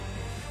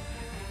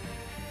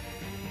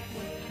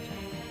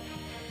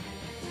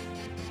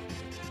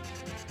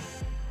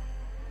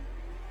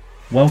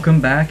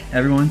Welcome back,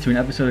 everyone, to an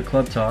episode of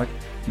Club Talk.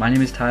 My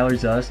name is Tyler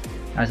Zust.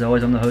 As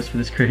always, I'm the host for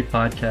this great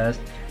podcast,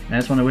 and I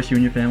just want to wish you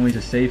and your families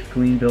a safe,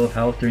 clean bill of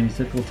health during these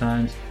difficult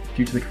times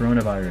due to the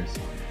coronavirus.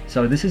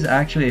 So this is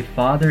actually a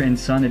father and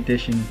son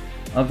edition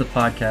of the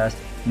podcast,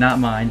 not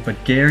mine, but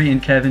Gary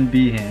and Kevin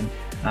Behan.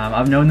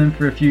 I've known them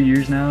for a few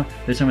years now.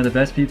 They're some of the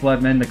best people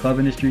I've met in the club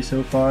industry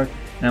so far,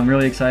 and I'm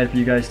really excited for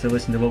you guys to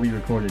listen to what we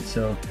recorded.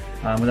 So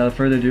without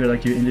further ado, I'd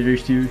like to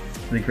introduce you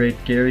to the great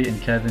Gary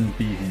and Kevin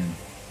Behan.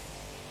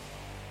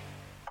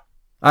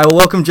 All right,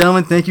 well, welcome,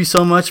 gentlemen. Thank you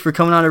so much for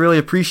coming on. I really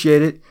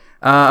appreciate it.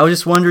 I was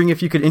just wondering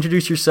if you could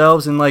introduce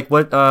yourselves and what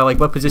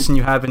position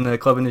you have in the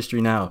club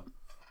industry now.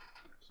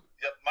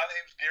 Yep, my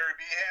name's Gary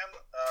Behan.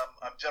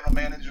 I'm general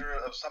manager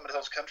of Summit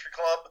Hills Country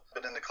Club.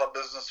 Been in the club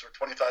business for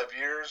 25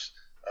 years.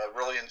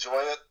 Really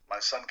enjoy it. My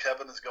son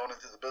Kevin is going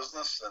into the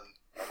business, and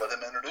I'll let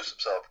him introduce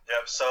himself.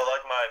 Yep, so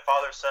like my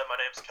father said, my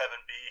name's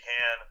Kevin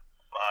Behan.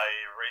 I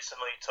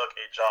recently took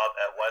a job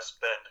at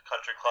West Bend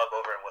Country Club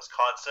over in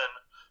Wisconsin.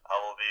 I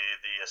will be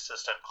the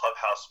assistant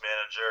clubhouse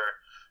manager,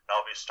 and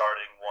I'll be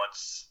starting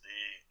once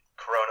the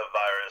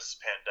coronavirus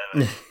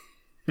pandemic.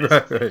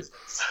 Right.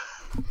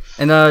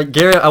 And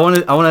Gary,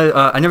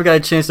 I never got a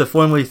chance to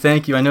formally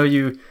thank you.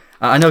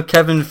 I know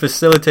Kevin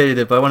facilitated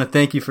it, but I want to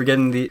thank you for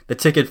getting the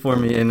ticket for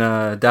me in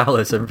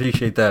Dallas. I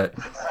appreciate that.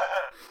 No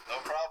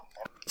problem.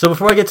 So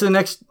before I get to the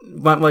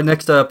my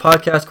next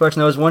podcast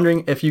question, I was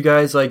wondering if you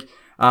guys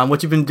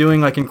what you've been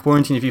doing in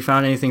quarantine, if you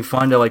found anything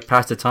fun to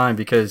pass the time,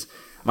 because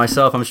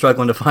myself, I'm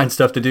struggling to find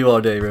stuff to do all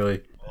day,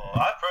 really. Well,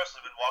 I've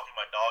personally been walking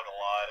my dog a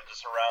lot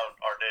just around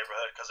our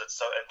neighborhood because it's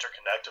so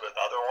interconnected with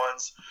other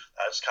ones.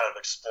 I just kind of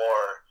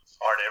explore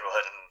our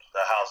neighborhood and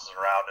the houses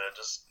around it.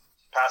 Just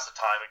pass the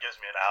time. It gives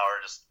me an hour.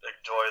 Just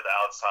enjoy the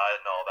outside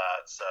and all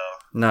that. So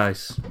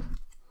nice.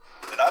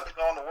 And I've been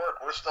going to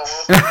work. We're still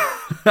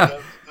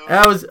open.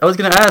 I was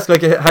gonna ask,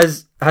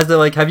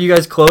 have you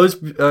guys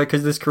closed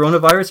because of this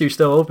coronavirus? Or are you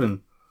still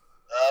open?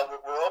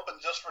 We're open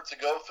just for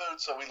to-go food,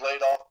 so we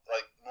laid off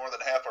more than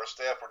half our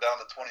staff. We're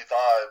down to 25.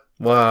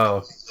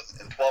 Wow.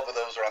 And 12 of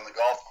those are on the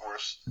golf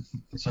course.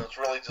 So it's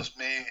really just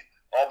me.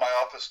 All my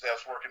office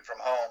staff's working from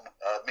home.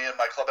 Me and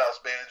my clubhouse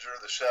manager,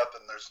 the chef,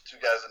 and there's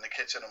two guys in the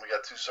kitchen, and we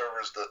got two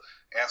servers to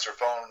answer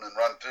phone and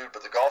run food.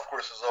 But the golf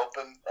course is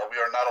open. We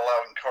are not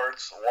allowing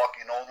carts,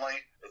 walking only.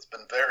 It's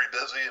been very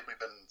busy. We've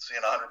been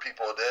seeing 100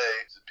 people a day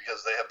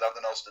because they have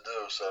nothing else to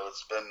do. So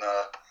it's been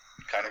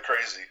kind of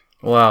crazy.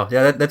 Wow,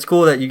 yeah, that's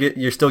cool that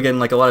you're still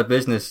getting a lot of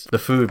business, the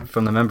food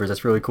from the members.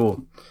 That's really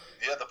cool.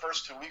 Yeah, the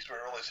first 2 weeks we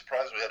were really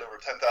surprised. We had over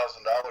 $10,000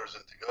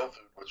 in to-go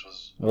food, which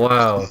was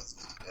wow.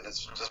 And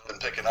it's just been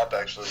picking up,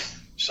 actually.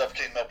 Chef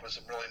came up with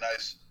some really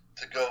nice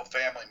to-go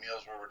family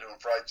meals where we're doing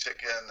fried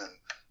chicken and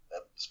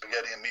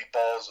spaghetti and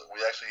meatballs. We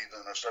actually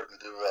even are starting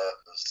to do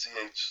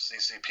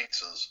CHCC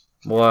pizzas.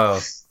 Wow.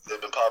 They've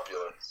been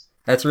popular.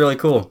 That's really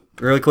cool.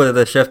 Really cool that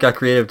the chef got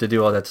creative to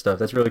do all that stuff.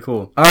 That's really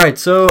cool. All right,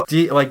 so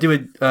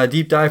do a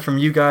deep dive from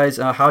you guys,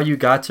 how you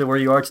got to where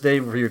you are today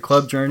for your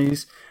club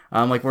journeys,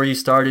 where you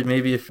started,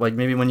 maybe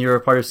maybe when you were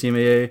a part of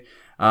CMAA,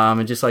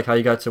 and just how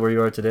you got to where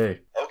you are today.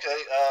 Okay,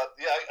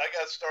 I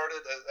got started.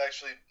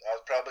 Actually, I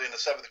was probably in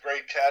the 7th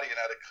grade caddying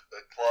at a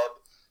club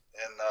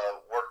and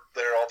worked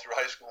there all through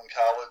high school and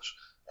college.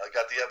 I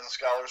got the Evans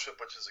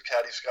Scholarship, which is a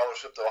caddy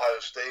scholarship to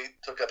Ohio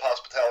State. Took up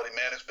hospitality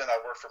management. I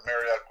worked for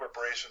Marriott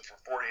Corporation for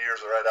 40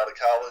 years right out of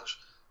college,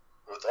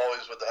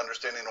 always with the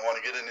understanding I want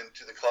to get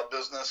into the club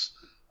business.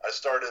 I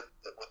started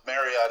with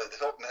Marriott at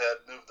Hilton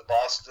Head, moved to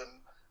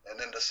Boston,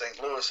 and into St.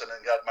 Louis, and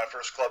then got my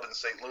first club in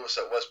St. Louis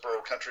at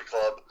Westboro Country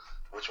Club,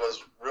 which was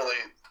really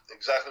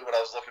exactly what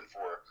I was looking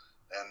for.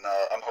 And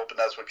I'm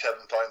hoping that's what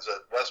Kevin finds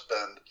at West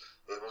Bend.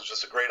 It was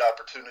just a great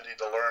opportunity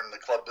to learn the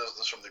club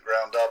business from the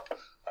ground up.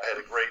 I had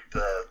a great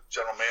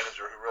general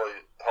manager who really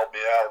helped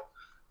me out.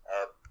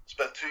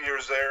 Spent 2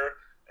 years there,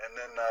 and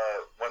then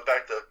went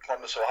back to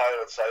Columbus,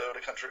 Ohio at Scioto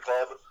Country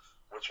Club,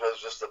 which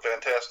was just a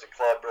fantastic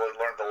club. Really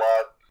learned a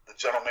lot. The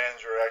general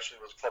manager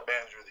actually was club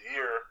manager of the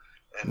year,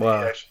 and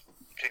wow. He actually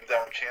came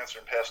down with cancer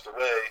and passed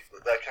away.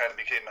 That kind of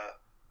became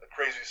a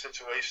crazy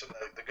situation.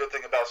 The good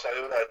thing about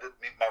Scioto, I did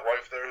meet my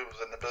wife there who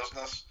was in the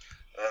business,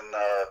 and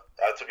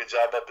I took a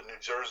job up in New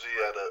Jersey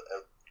at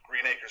a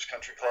Green Acres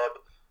Country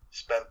Club.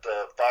 Spent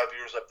 5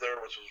 years up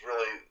there, which was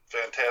really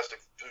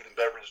fantastic food and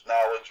beverage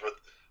knowledge with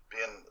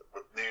being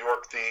with New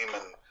York theme,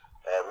 and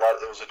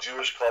it was a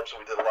Jewish club, so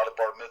we did a lot of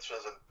bar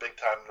mitzvahs and big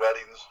time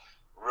weddings.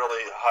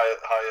 Really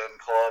high end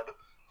club.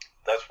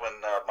 That's when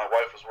my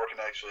wife was working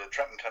actually at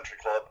Trenton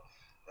Country Club.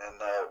 And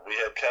we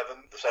had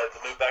Kevin decided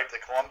to move back to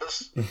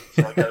Columbus.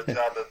 So I got a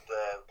job at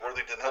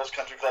Worthington Hills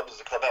Country Club as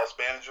the clubhouse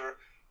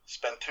manager.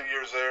 Spent 2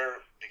 years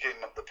there.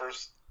 Became my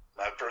first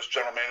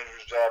general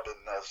manager's job in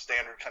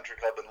Standard Country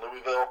Club in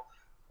Louisville.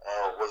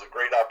 Was a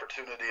great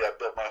opportunity. I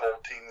built my whole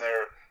team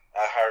there.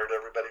 I hired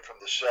everybody from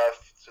the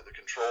chef to the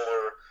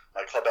controller,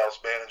 my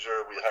clubhouse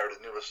manager. We hired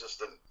a new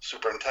assistant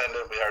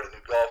superintendent. We hired a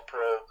new golf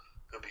pro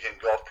who became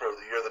golf pro of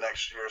the year the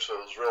next year. So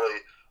it was really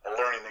a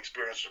learning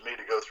experience for me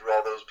to go through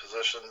all those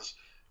positions.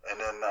 And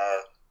then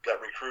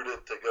got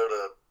recruited to go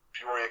to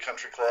Peoria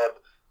Country Club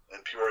in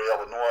Peoria,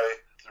 Illinois,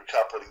 through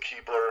Copeland and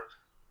Keebler,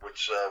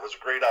 which was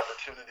a great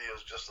opportunity. It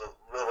was just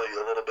really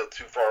a little bit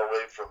too far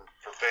away for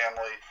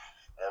family.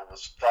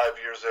 Was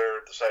 5 years there,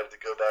 decided to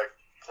go back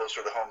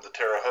closer to home to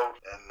Terre Haute,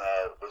 and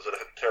was at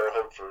Terre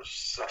Haute for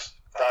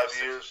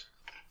 5 years.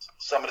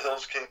 Summit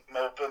Hills came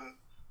open.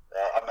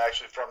 I'm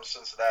actually from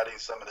Cincinnati.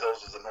 Summit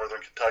Hills is in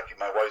northern Kentucky.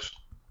 My wife's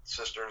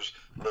sisters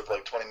live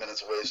like 20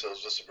 minutes away, so it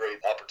was just a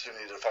great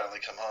opportunity to finally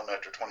come home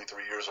after 23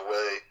 years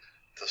away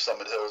to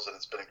Summit Hills, and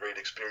it's been a great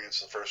experience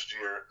the first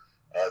year.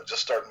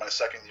 Just started my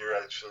second year,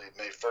 actually,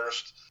 May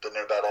 1st. Been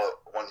there about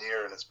 1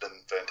 year, and it's been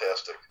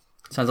fantastic.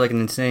 Sounds like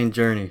an insane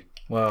journey.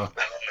 Wow.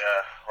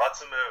 Yeah,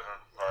 lots of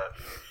moving,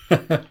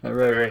 but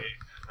right.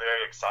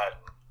 very exciting.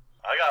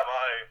 I got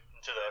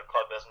into the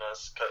club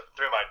business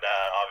through my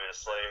dad,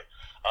 obviously.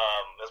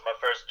 It was my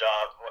first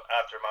job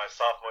after my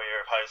sophomore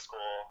year of high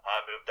school.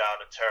 I moved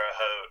down to Terre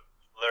Haute.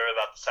 Literally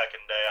about the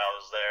second day I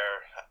was there,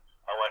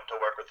 I went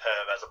to work with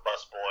him as a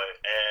busboy,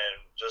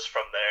 and just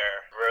from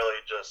there,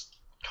 really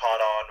just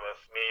caught on with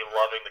me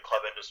loving the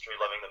club industry,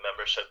 loving the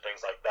membership,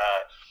 things like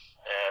that.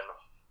 And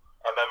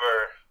I remember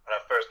when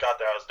I first got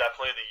there, I was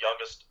definitely the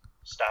youngest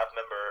staff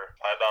member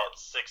by about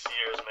 6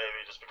 years, maybe,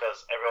 just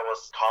because everyone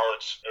was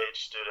college-age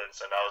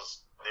students, and I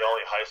was the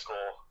only high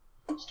school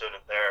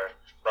student there.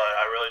 But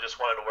I really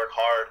just wanted to work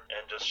hard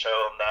and just show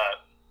them that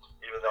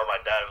even though my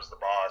dad was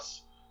the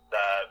boss,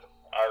 that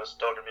I was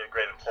still going to be a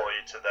great employee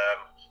to them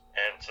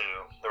and to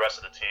the rest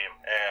of the team.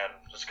 And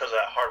just because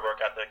of that hard work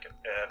ethic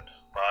and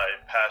my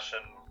passion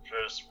for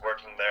just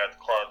working there at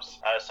the clubs,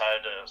 I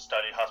decided to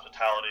study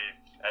hospitality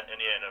at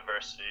Indiana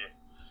University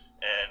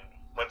and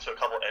went to a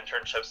couple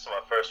internships. So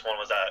my first one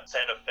was at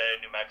Santa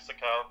Fe, New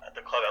Mexico, at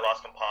the club at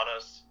Las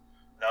Campanas.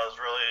 That was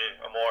really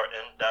a more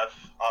in-depth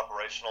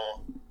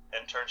operational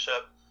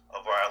internship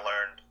of where I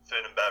learned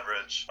food and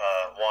beverage,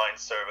 wine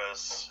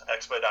service,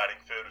 expediting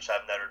food, which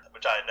I had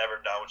never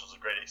done, which was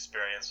a great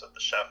experience with the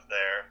chef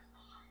there.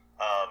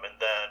 And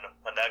then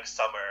the next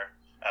summer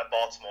at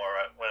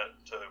Baltimore, I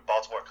went to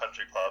Baltimore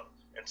Country Club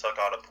and took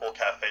on a pool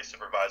cafe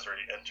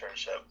supervisory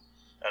internship.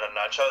 And then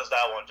I chose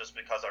that one just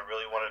because I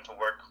really wanted to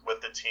work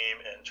with the team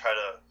and try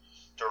to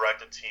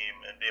direct a team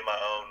and be my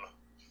own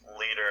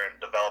leader and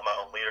develop my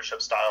own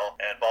leadership style.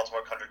 And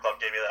Baltimore Country Club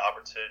gave me that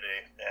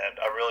opportunity, and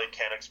I really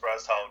can't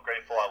express how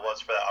grateful I was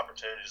for that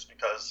opportunity, just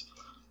because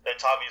they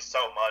taught me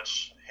so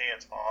much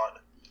hands-on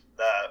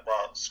that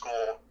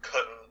school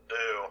couldn't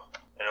do,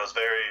 and it was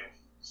very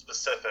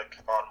specific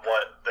on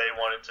what they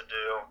wanted to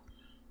do,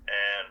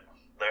 and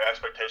their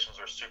expectations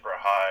were super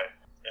high.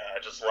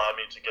 It just allowed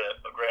me to get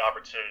a great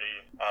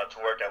opportunity to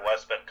work at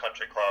West Bend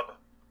Country Club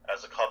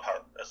as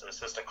an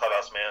assistant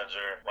clubhouse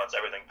manager once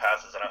everything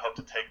passes, and I hope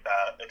to take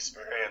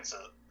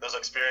those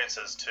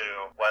experiences to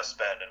West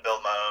Bend and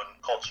build my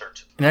own culture.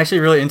 And actually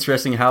really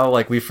interesting how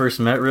we first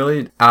met,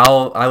 really.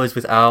 I was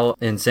with Al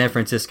in San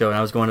Francisco, and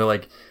I was going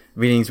to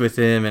meetings with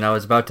him, and I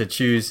was about to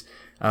choose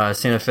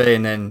Santa Fe,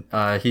 and then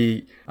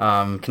he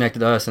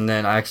connected us, and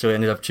then I actually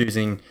ended up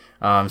choosing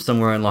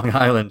somewhere in Long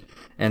Island.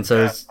 And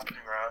so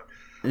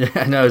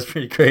I know, it's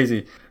pretty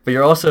crazy. But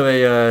you're also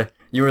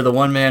you were the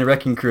one-man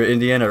wrecking crew at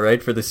Indiana,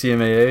 right, for the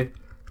CMAA?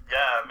 Yeah,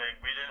 I mean,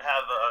 we didn't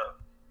have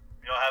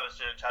have a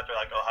student chapter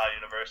like Ohio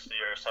University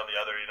or some of the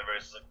other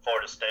universities like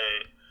Florida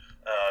State,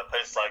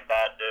 places like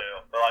that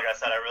do. But like I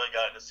said, I really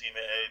got into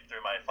CMAA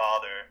through my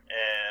father,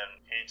 and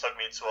he took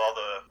me to all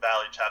the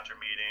Valley chapter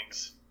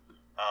meetings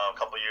a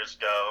couple years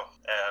ago,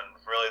 and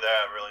really there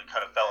I really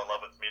kind of fell in love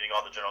with meeting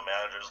all the general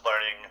managers,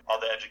 learning all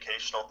the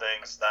educational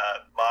things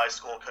that my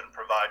school couldn't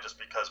provide just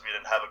because we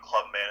didn't have a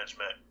club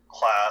management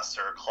class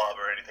or club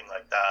or anything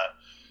like that.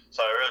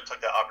 So I really took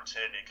that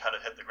opportunity to kind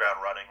of hit the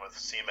ground running with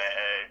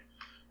CMAA,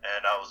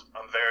 and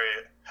I'm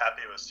very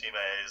happy with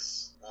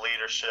CMAA's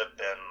leadership.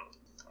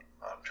 And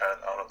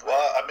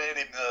I made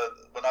him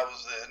when I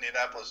was the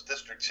Indianapolis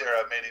district chair.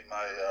 I made him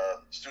my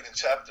student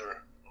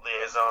chapter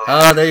liaison.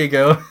 Ah, there you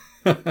go.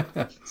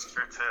 It's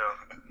true too.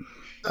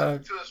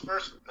 To his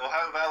first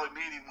Ohio Valley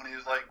meeting when he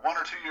was like 1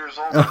 or 2 years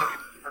old, I took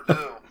him to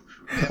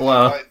Purdue.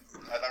 Wow.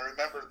 And I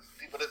remember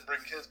people didn't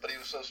bring kids, but he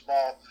was so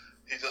small,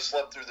 he just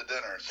slept through the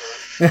dinner. So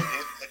he's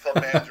been a club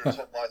manager his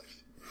whole life.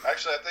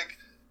 Actually, I think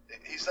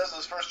he says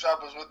his first job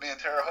was with me in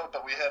Terre Haute,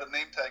 but we had a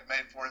name tag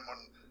made for him when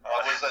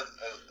I was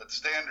at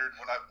Standard,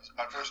 when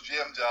my first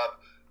GM job,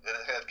 and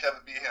it had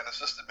Kevin Behan,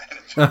 assistant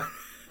manager.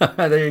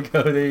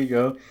 There you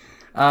go.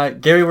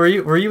 Gary, were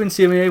you in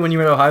CMAA when you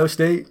were at Ohio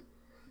State?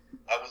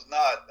 I was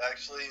not,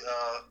 actually.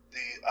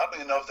 I don't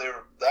even know if they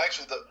were.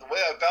 Actually, the way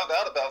I found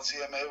out about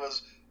CMA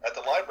was at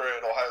the library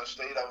at Ohio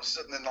State. I was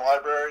sitting in the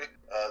library.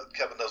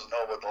 Kevin doesn't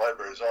know what the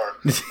libraries are,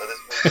 but it's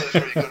a place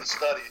where you go to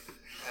study.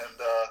 And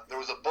there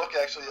was a book,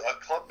 actually, on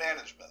club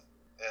management.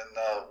 And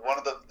one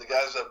of the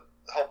guys that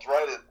helped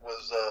write it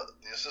was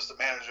the assistant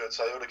manager at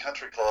Scioto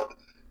Country Club.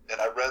 And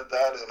I read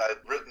that, and I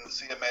had written the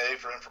CMA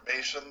for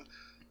information.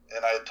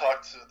 And I had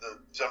talked to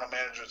the general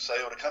manager at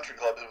Scioto Country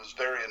Club, who was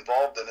very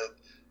involved in it.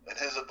 And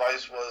his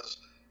advice was,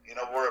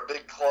 we're a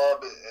big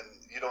club, and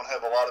you don't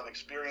have a lot of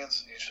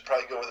experience. You should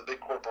probably go with a big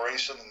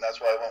corporation, and that's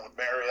why I went with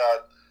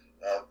Marriott.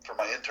 for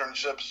my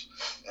internships,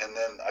 and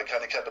then I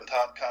kind of kept in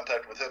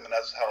contact with him, and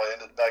that's how I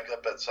ended back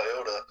up at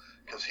Scioto,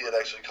 because he had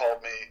actually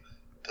called me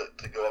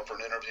to go up for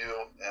an interview,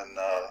 and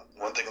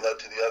one thing led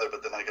to the other,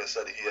 but then, like I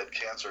said, he had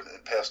cancer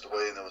and passed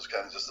away, and it was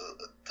kind of just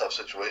a tough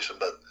situation,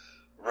 but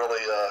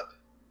really,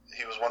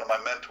 he was one of my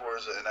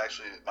mentors, and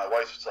actually my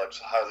wife talks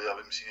highly of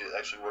him. She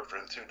actually worked for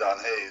him too, Don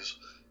Hayes,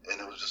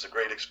 and it was just a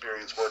great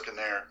experience working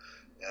there,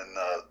 and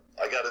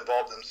I got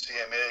involved in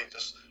CMA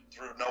just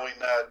through knowing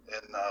that,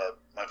 and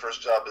my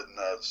first job in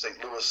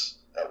St. Louis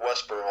at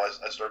Westboro,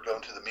 I started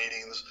going to the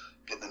meetings,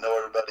 getting to know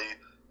everybody.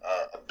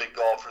 A big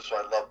golfer, so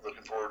I loved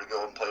looking forward to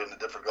going and playing the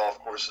different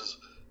golf courses,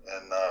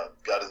 and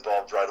got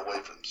involved right away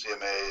from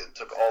CMA and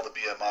took all the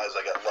BMIs.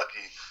 I got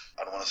lucky.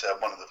 I don't want to say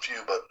I'm one of the few,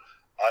 but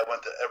I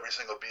went to every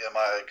single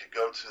BMI I could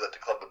go to that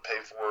the club would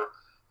pay for.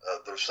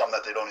 There's some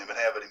that they don't even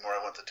have anymore.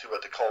 I went to 2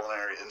 at the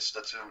Culinary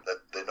Institute that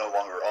they no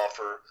longer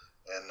offer,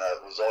 and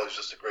it was always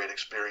just a great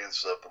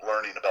experience of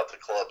learning about the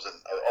clubs, and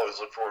I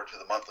always look forward to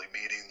the monthly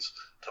meetings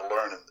to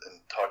learn and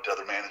talk to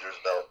other managers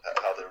about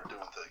how they were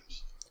doing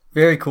things.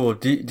 Very cool.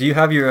 Do you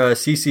have your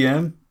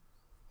CCM?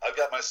 I've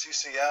got my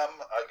CCM.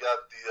 I got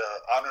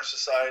the Honor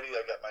Society.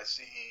 I got my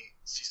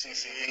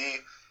CCE.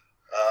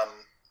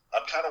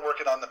 I'm kind of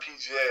working on the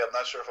PGA. I'm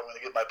not sure if I'm going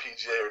to get my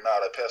PGA or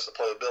not. I passed the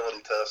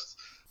playability test.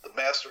 The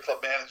Master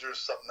Club Manager is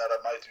something that I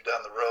might do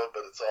down the road,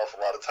 but it's an awful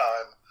lot of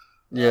time.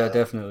 Yeah,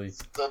 definitely.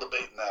 Still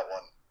debating that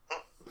one.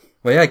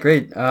 Well, yeah,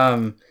 great.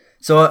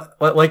 So,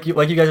 like you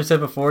guys have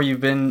said before,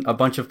 you've been a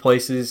bunch of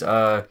places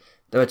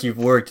that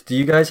you've worked. Do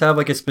you guys have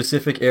like a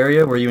specific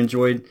area where you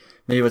enjoyed,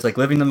 maybe it was like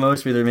living the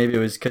most, whether maybe it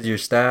was because of your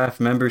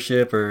staff,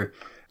 membership, or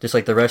just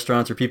like the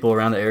restaurants or people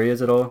around the areas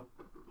at all?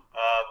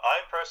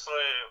 I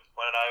personally,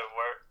 when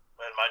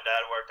my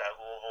dad worked at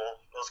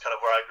Louisville, it was kind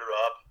of where I grew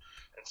up.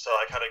 And so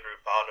I kind of grew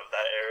fond of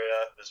that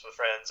area, just with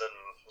friends and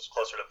was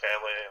closer to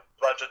family.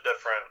 A bunch of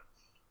different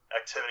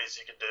activities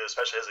you could do,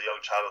 especially as a young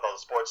child with all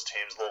the sports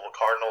teams, Louisville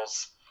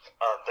Cardinals,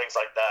 things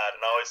like that.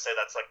 And I always say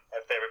that's like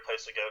my favorite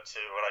place to go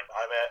to when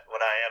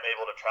I am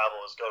able to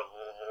travel is go to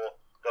Louisville,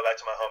 go back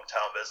to my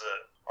hometown, visit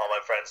all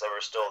my friends that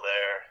were still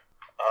there.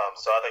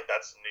 So I think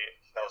that's neat.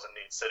 That was a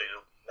neat city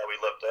that we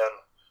lived in.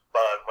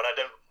 But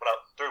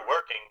through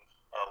working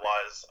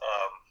wise,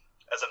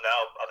 as of now,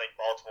 I think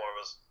Baltimore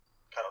was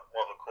kind of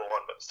one of the cool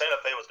one. But Santa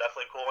Fe was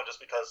definitely a cool one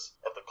just because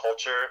of the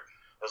culture.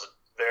 It was a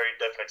very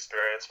different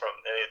experience from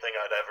anything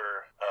I'd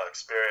ever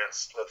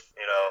experienced with,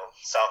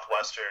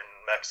 Southwestern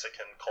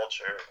Mexican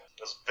culture.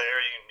 It was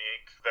very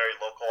unique, very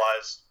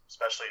localized,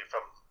 especially if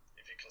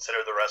you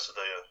consider the rest of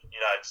the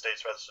United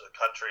States, rest of the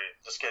country.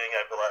 Just getting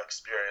that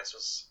experience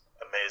was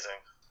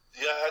amazing.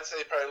 Yeah, I'd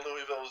say probably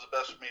Louisville was the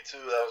best for me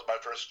too. That was my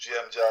first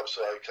GM job,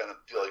 so I kind of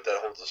feel like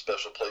that holds a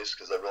special place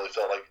because I really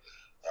felt like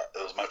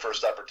it was my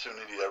first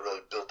opportunity. I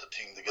really built a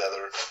team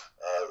together.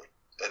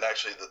 And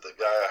actually, the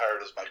guy I hired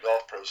as my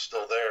golf pro is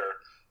still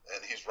there, and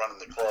he's running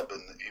the club,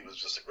 and he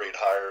was just a great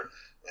hire,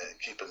 and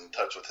keeping in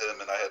touch with him.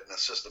 And I had an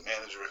assistant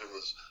manager who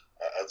was,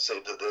 I'd say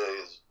today,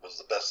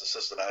 was the best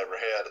assistant I ever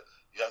had.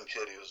 Young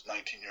kid, he was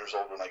 19 years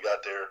old when I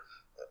got there,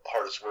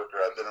 hardest worker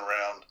I've been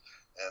around,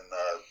 and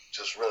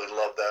just really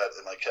loved that.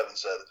 And like Kevin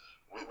said,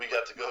 we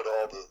got to go to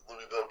all the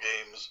Louisville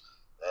games,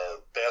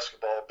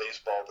 basketball,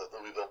 baseball, the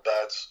Louisville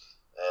Bats.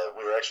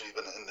 We were actually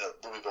even in the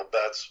Louisville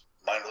Bats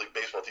minor league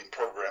baseball team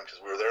program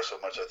because we were there so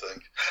much, I think.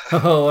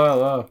 Oh,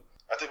 wow.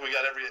 I think we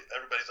got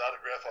everybody's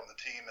autograph on the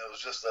team. It was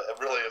just a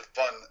really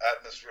fun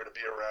atmosphere to be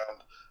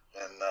around.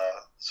 And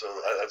so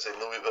I'd say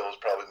Louisville was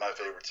probably my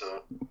favorite too.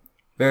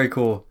 Very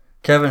cool.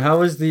 Kevin, how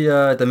was the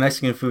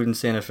Mexican food in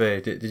Santa Fe?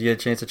 Did you get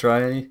a chance to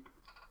try any?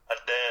 I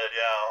did,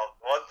 yeah.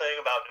 One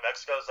thing about New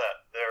Mexico is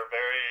that they're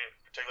very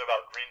particular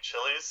about green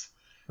chilies.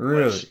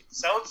 Really? Which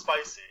sounds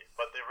spicy,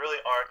 but they really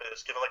aren't. They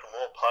just give it like a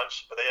little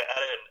punch, but they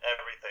add it in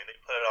everything. They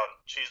put it on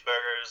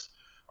cheeseburgers,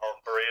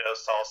 on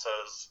burritos,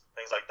 salsas,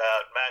 things like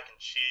that. Mac and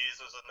cheese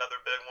was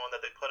another big one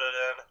that they put it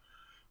in.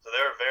 So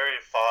they were very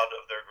fond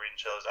of their green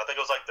chilies. I think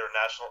it was like their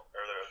national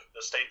or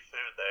their state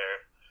food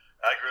there.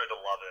 I grew to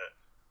love it.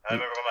 I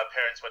remember when my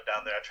parents went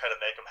down there, I tried to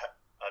make them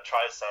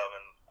try some,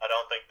 and I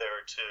don't think they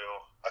were too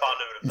fond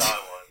of it if I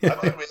one. I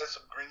think we had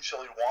some green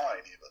chili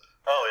wine even.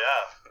 Oh,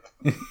 yeah.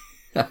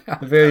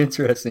 Very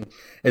interesting.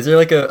 Is there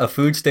like a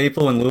food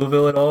staple in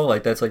Louisville at all?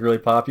 Like that's like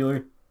really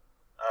popular?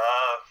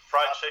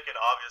 Fried chicken,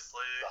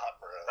 obviously.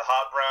 The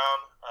hot brown,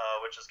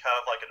 which is kind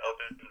of like an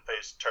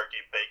open-faced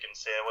turkey bacon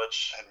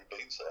sandwich. Henry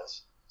Bean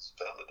sauce. It's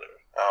founded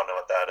there. I don't know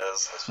what that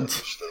is. That's what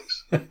fish steaks.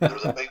 There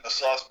was a bacon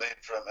sauce made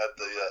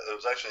it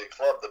was actually a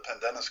club, the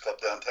Pendennis Club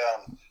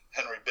downtown.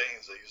 Henry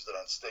Baines, they used it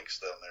on steaks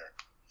down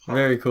there.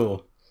 Very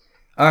cool.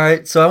 All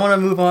right, so I want to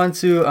move on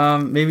to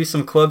maybe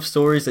some club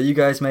stories that you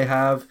guys may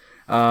have.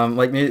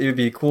 Like maybe it would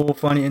be cool,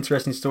 funny,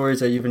 interesting stories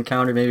that you've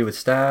encountered maybe with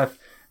staff,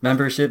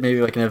 membership,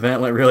 maybe like an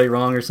event went really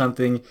wrong or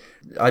something.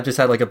 I just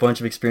had like a bunch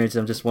of experiences.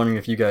 I'm just wondering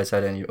if you guys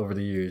had any over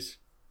the years.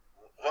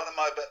 One of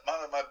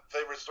my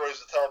favorite stories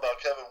to tell about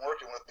Kevin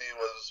working with me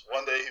was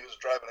one day he was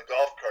driving a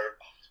golf cart,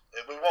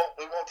 and we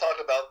won't talk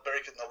about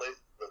breaking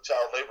the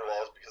child labor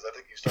laws because I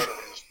think he started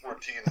when he was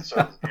 14 and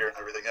started beer and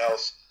everything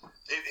else.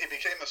 he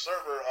became a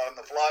server on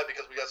the fly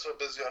because we got so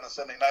busy on a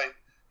Sunday night.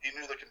 He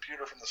knew the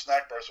computer from the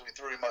snack bar, so we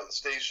threw him at the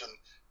station,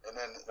 and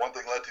then one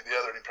thing led to the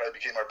other, and he probably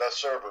became our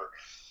best server.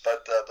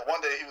 But the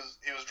one day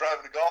he was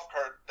driving a golf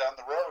cart down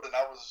the road, and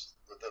I was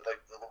the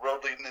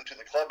road leading into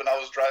the club, and I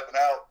was driving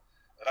out,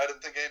 and I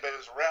didn't think anybody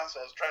was around, so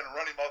I was trying to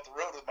run him off the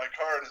road with my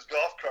car and his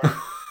golf cart.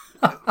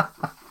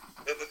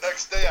 and the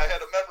next day, I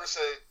had a member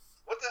say,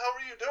 "What the hell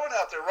were you doing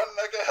out there, running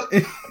that guy out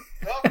the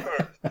golf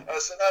cart?" I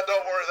said, "No,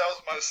 don't worry, that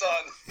was my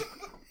son."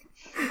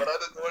 But I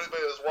didn't know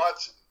anybody was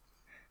watching.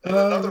 And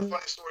another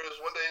funny story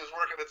is one day he was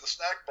working at the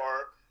snack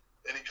bar,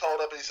 and he called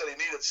up and he said he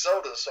needed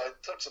sodas. So I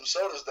took some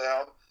sodas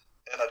down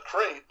in a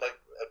crate, like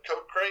a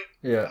Coke crate,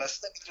 and I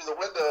stepped through the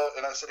window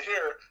and I said,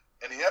 "Here,"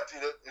 and he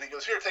emptied it, and he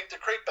goes, "Here, take the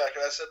crate back."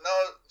 And I said, "No,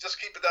 just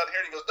keep it down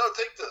here." And he goes, "No,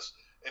 take this."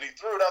 And he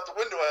threw it out the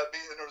window at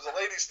me, and there was a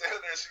lady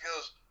standing there, and she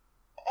goes,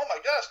 "Oh my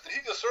gosh, did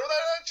he just throw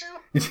that at you?"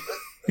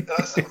 And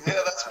I said,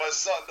 "Yeah, that's my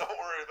son, don't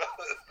worry about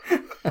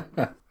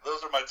it."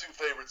 Those are my two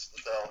favorites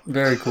to tell.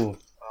 Very cool.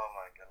 Oh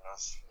my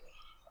goodness.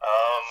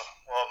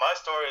 Well, my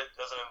story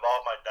doesn't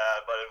involve my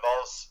dad, but it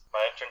involves my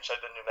internship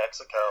in New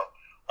Mexico.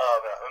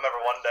 I remember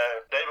one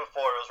day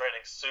before, it was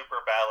raining super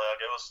badly.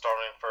 Like, it was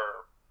storming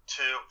for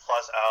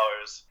 2+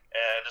 hours.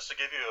 And just to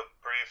give you a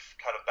brief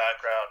kind of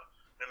background,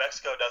 New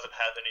Mexico doesn't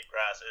have any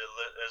grass. It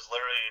is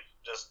literally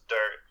just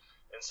dirt.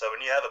 And so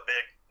when you have a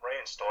big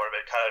rainstorm,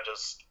 it kind of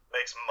just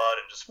makes mud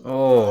and just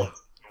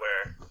floats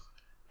everywhere.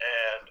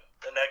 And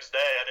the next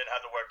day, I didn't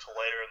have to work till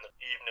later in the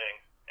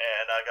evening.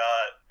 And I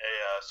got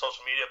a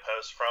social media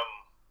post from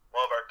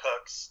one of our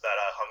cooks that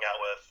I hung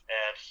out with,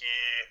 and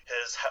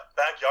his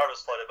backyard was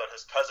flooded, but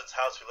his cousin's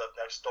house, who lived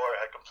next door,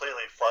 had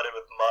completely flooded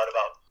with mud,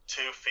 about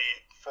 2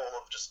 feet full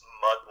of just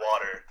mud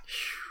water.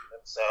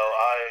 And so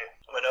I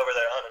went over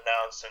there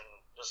unannounced and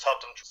just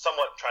helped him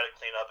somewhat try to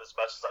clean up as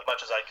much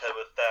as I could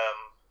with them,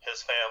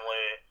 his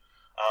family,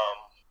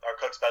 our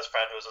cook's best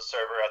friend, who was a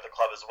server at the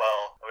club as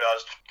well. And we all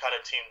just kind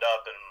of teamed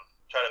up and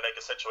tried to make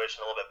the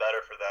situation a little bit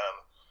better for them.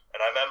 And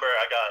I remember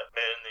I got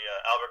made in the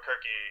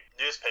Albuquerque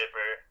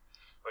newspaper,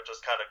 which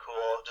was kind of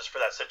cool just for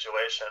that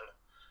situation.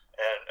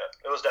 And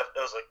it was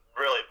like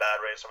really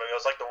bad rainstorm. It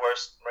was like the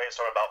worst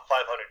rainstorm in about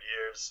 500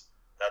 years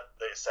that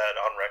they said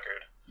on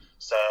record.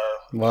 So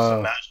just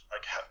imagine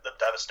like the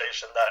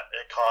devastation that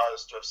it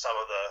caused with some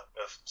of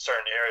with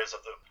certain areas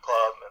of the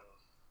club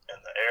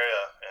and the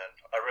area. And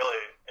I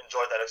really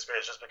enjoyed that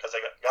experience just because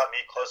it got me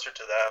closer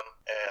to them.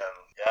 And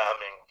yeah, I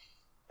mean,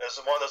 it's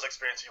one of those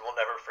experiences you will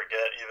never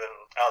forget, even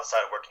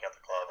outside working at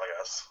the club, I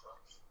guess.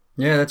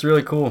 Yeah, that's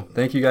really cool.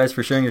 Thank you guys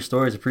for sharing your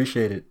stories.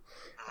 Appreciate it.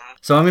 Mm-hmm.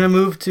 So I'm going to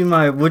move to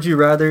my Would You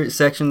Rather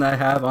section that I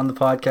have on the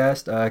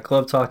podcast,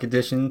 Club Talk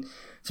Edition.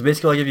 So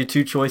basically I'll give you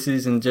two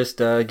choices and just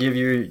give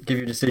your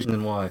decision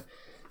and why.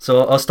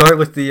 So I'll start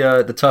with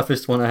the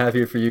toughest one I have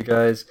here for you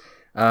guys.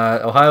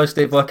 Ohio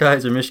State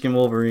Buckeyes or Michigan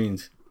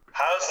Wolverines?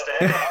 Ohio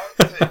State. Ohio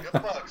State,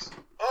 good Bucks.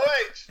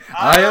 OH!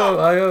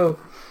 I-O.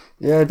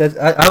 Yeah,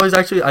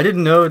 I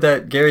didn't know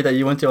that, Gary, that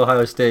you went to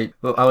Ohio State.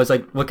 But I was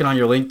like looking on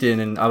your LinkedIn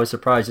and I was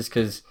surprised just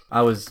because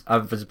I was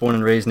born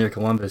and raised near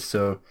Columbus,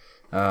 so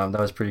that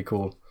was pretty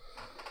cool.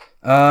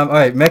 All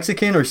right,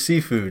 Mexican or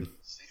seafood?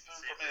 Seafood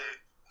for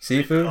me.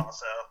 Seafood?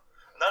 Also,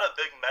 I'm not a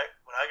big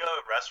when I go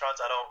to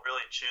restaurants, I don't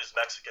really choose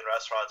Mexican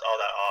restaurants all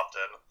that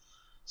often.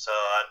 So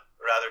I'd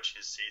rather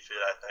choose seafood,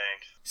 I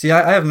think. See,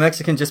 I have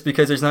Mexican just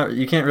because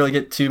you can't really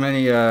get too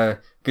many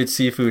good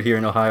seafood here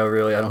in Ohio,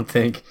 really, I don't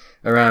think,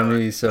 around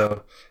me.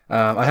 So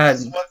I had...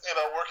 That's one thing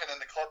about working in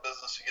the club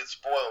business, you get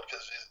spoiled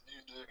because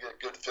you do get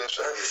good fish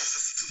out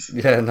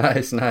here. Yeah,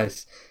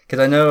 nice. Because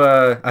I know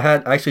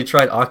I actually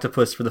tried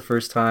octopus for the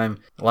first time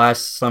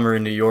last summer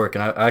in New York,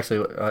 and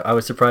I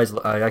was surprised.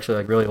 I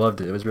actually really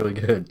loved it. It was really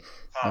good.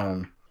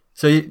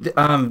 So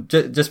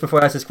just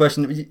before I ask this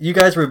question, you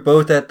guys were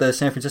both at the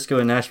San Francisco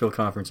and Nashville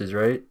conferences,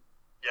 right?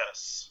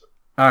 Yes.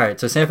 All right.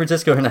 So San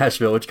Francisco and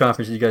Nashville, which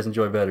conference did you guys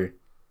enjoy better?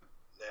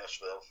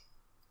 Nashville.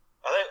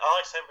 I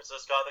like San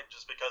Francisco. I think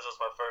just because it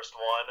was my first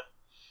one,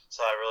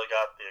 so I really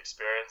got the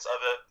experience of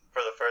it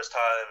for the first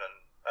time, and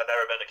I'd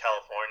never been to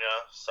California,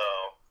 so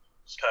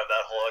just kind of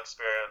that whole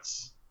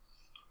experience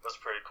was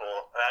pretty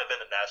cool. And I'd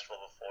been to Nashville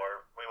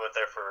before. We went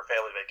there for a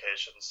family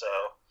vacation, so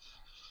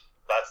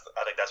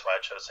I think that's why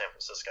I chose San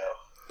Francisco.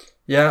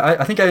 Yeah,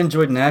 I think I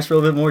enjoyed Nashville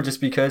a bit more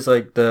just because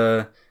like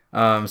the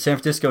San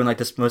Francisco and like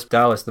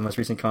Dallas, the most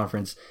recent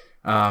conference,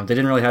 they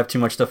didn't really have too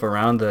much stuff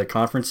around the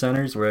conference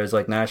centers, whereas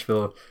like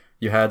Nashville,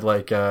 you had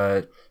like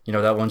that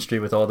one street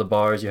with all the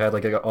bars. You had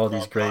like all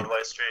these great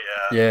Broadway Street,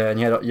 yeah, and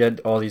you had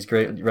all these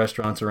great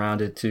restaurants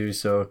around it too.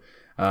 So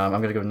I'm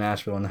gonna go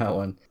Nashville on that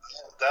one.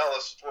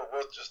 Dallas, Fort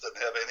Worth just didn't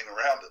have anything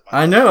around it.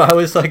 I know. I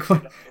was like,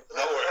 what?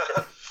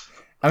 Nowhere.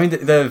 I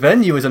mean, the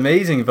venue was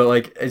amazing, but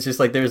like it's just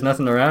like there was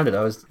nothing around it.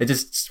 It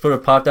just sort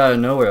of popped out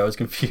of nowhere. I was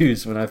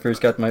confused when I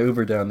first got my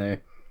Uber down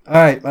there. All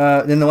right,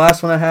 then the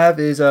last one I have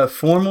is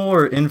formal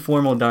or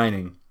informal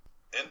dining.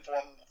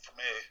 Informal for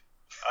me.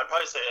 I'd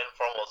probably say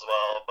informal as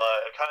well,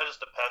 but it kind of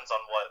just depends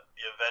on what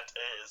the event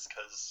is.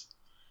 Because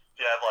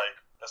if you have like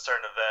a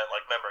certain event,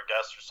 like member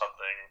guest or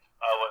something,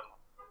 I wouldn't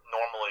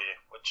normally,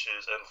 which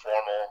is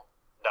informal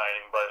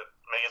dining, but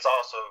I mean, it's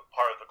also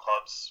part of the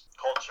club's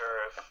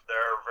culture. If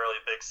they're a really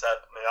big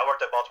set, I mean, I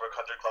worked at Baltimore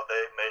Country Club.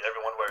 They made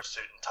everyone wear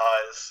suit and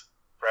ties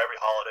for every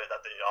holiday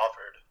that they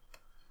offered.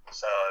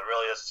 So it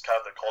really is kind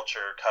of the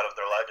culture, kind of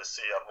their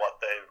legacy on what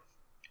they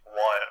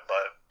want.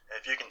 But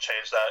if you can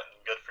change that,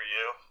 good for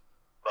you.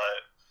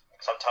 But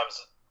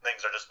sometimes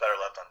things are just better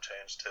left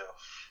unchanged too.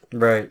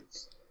 Right.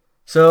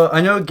 So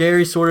I know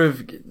Gary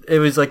it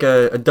was like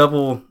a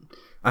double.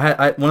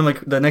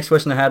 The next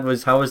question I had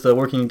was, how was the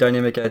working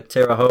dynamic at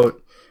Terre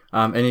Haute?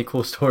 Any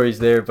cool stories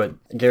there? But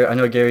I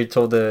know Gary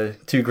told the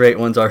two great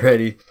ones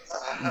already.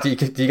 Do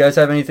you guys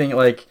have anything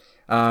like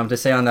to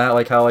say on that,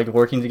 like how like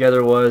working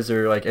together was,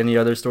 or like any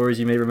other stories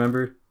you may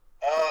remember?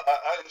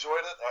 I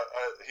enjoyed it.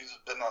 He's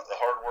been a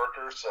hard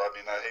worker, so I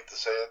mean, I hate to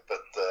say it,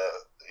 but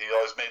he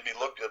always made me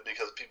look good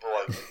because people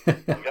like,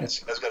 you guys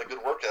got a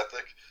good work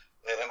ethic.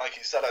 And like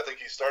he said, I think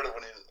he started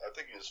when he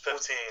was 15,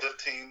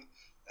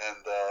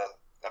 and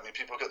I mean,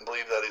 people couldn't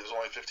believe that he was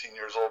only 15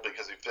 years old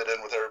because he fit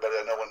in with everybody.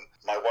 I know when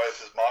my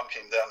wife, his mom,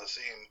 came down to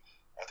see him,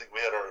 I think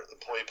we had our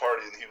employee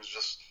party, and he was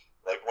just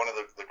like one of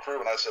the crew,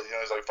 and I said,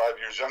 he's like 5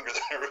 years younger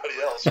than everybody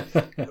else.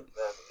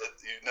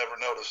 You never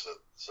noticed it,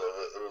 so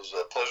it was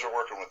a pleasure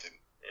working with him.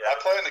 Yeah.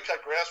 I plan to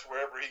cut grass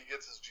wherever he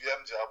gets his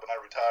GM job when I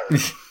retire.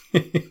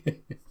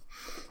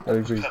 That'd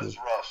be pretty cool. It's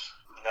rough.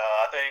 No,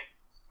 I think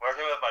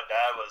working with my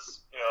dad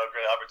was, a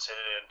great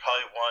opportunity, and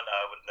probably one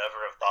I would never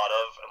have thought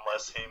of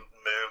unless he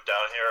moved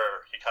down here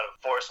or he kind of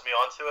forced me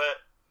onto it.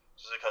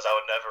 Just because I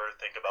would never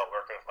think about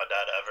working with my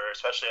dad ever,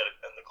 especially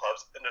in the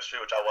clubs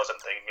industry, which I wasn't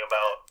thinking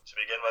about to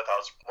begin with. I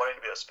was wanting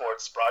to be a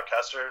sports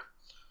broadcaster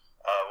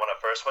when I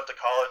first went to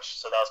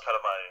college, so that was kind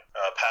of my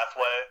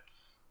pathway.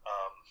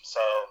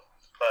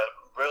 But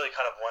really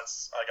kind of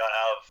once I got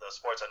out of the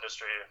sports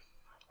industry,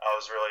 I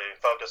was really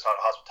focused on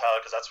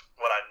hospitality because that's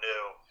what I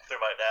knew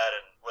through my dad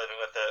and living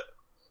with it,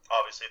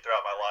 obviously,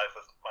 throughout my life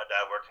with my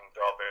dad working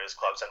through all various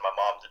clubs, and my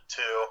mom did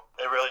too.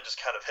 It really just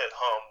kind of hit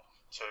home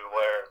to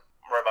where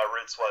my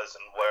roots was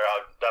and where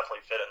I would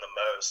definitely fit in the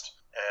most.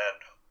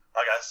 And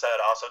like I said,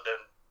 I also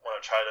didn't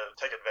want to try to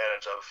take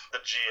advantage of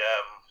the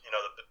GM,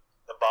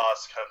 the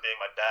boss kind of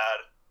being my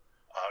dad,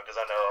 because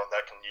I know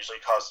that can usually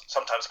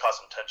sometimes cause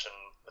some tension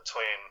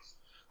between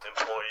the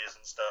employees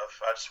and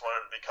stuff. I just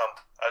wanted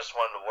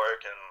to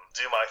work and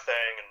do my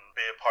thing and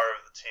be a part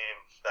of the team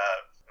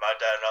that my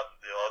dad and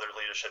the other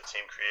leadership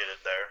team created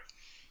there.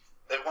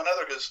 And one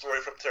other good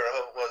story from Terre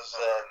Haute was,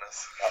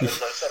 as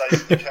I said, I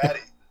used to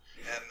caddy,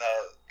 and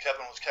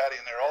Kevin was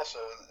caddying there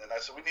also, and I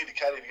said, we need to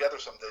caddy together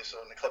someday.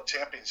 So in the club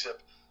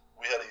championship,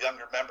 we had a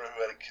younger member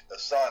who had a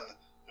son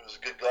who was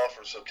a good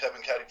golfer, so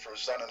Kevin caddied for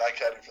his son, and I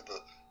caddied for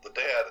the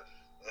dad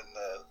in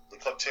the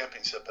club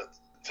championship at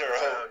Terre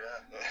Haute.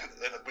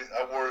 And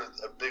I wore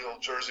a big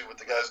old jersey with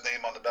the guy's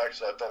name on the back,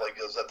 so I felt like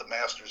I was at the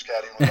Masters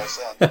caddying with my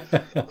son.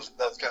 That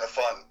was kind of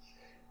fun.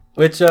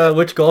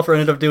 Which golfer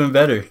ended up doing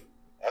better?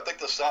 I think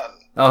the son.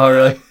 Oh,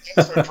 really?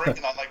 He started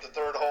drinking on like the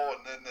third hole,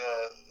 and then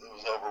it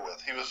was over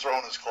with. He was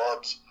throwing his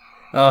clubs.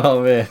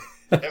 Oh, man.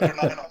 After 9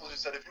 holes, he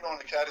said, if you don't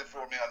want to caddy for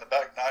me on the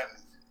back 9,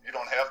 you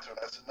don't have to. And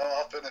I said, no,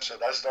 I'll finish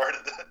it. I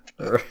started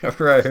it.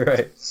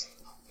 Right.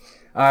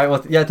 All right,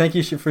 well, yeah, thank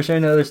you for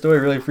sharing that other story.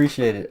 Really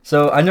appreciate it.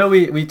 So I know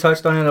we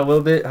touched on it a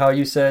little bit, how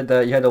you said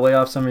that you had to lay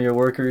off some of your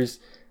workers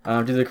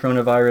due to the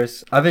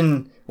coronavirus.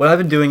 What I've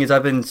been doing is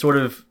I've been sort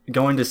of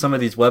going to some of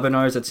these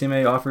webinars that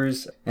CMA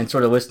offers and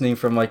sort of listening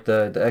from like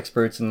the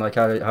experts and like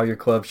how your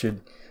club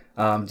should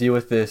deal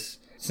with this.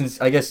 Since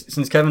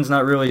Kevin's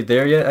not really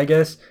there yet, I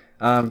guess.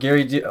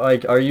 Gary,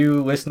 are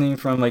you listening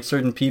from like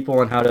certain people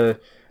on how to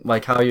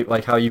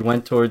how you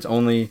went towards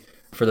only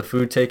for the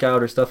food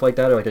takeout or stuff like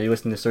that, or like are you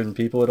listening to certain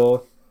people at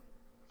all?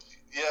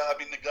 Yeah, I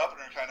mean the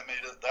governor kind of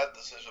made that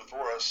decision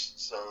for us.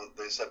 So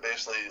they said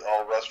basically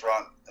all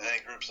restaurant and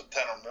any groups of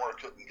 10 or more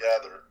couldn't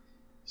gather.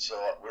 So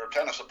we were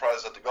kind of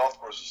surprised that the golf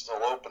course is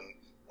still open.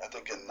 I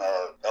think in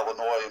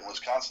Illinois and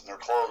Wisconsin they're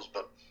closed,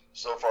 but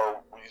so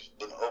far we've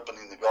been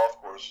opening the golf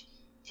course.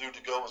 Food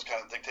to go was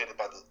kind of dictated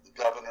by the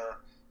governor.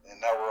 And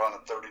now we're on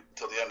a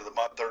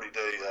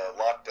 30-day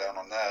lockdown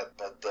on that.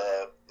 But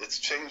it's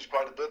changed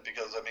quite a bit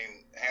because, I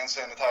mean, hand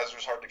sanitizer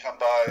is hard to come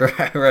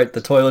by. Right,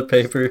 the toilet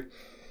paper.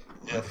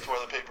 Yeah, the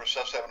toilet paper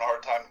stuff's having a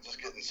hard time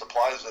just getting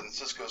supplies. And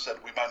Cisco said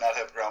we might not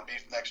have ground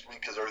beef next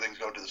week because everything's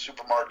going to the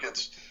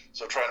supermarkets.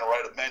 So trying to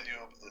write a menu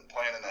and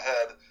planning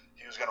ahead,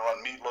 he was going to run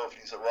meatloaf.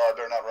 And he said, well, I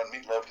better not run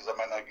meatloaf because I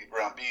might not get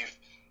ground beef.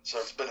 So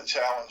it's been a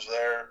challenge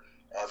there.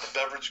 The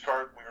beverage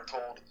cart, we were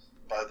told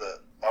by the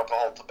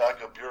Alcohol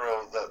Tobacco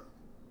Bureau that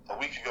a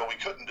week ago we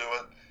couldn't do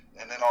it,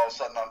 and then all of a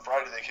sudden on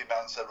Friday they came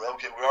out and said, well,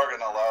 okay, we are going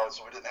to allow it,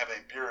 so we didn't have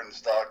any beer in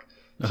stock.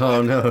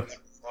 So no.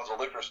 I was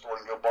a liquor store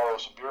and go borrow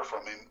some beer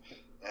from him,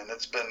 and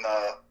it's been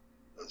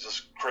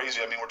just crazy.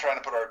 I mean, we're trying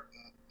to put our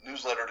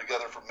newsletter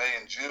together for May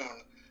and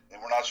June,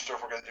 and we're not sure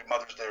if we're going to do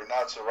Mother's Day or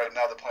not, so right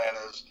now the plan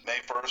is May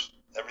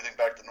 1st, everything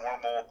back to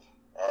normal,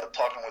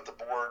 talking with the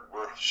board.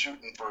 We're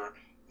shooting for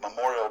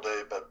Memorial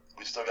Day, but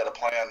we still got a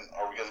plan.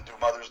 Are we going to do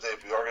Mother's Day?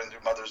 If we are going to do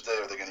Mother's Day,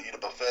 are they going to eat a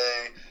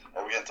buffet?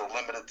 Are we going to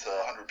limit it to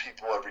 100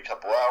 people every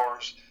couple hours?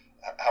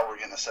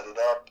 set it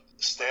up.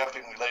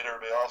 Staffing, we laid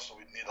everybody off, so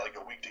we need like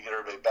a week to get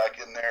everybody back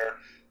in there.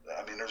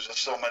 I mean, there's just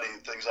so many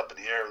things up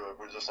in the air that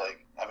we're just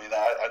like, I mean,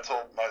 I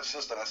told my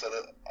assistant, I said,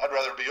 I'd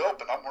rather be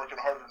open. I'm working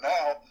harder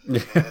now.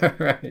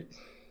 Right.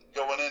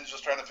 Going in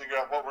just trying to figure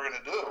out what we're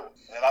going to do.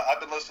 And I've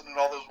been listening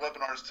to all those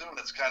webinars too, and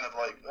it's kind of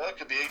like, well, it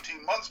could be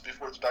 18 months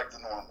before it's back to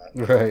normal.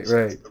 Right, so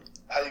right.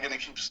 How are you going to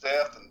keep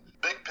staffed? And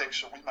big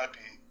picture, we might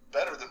be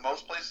better than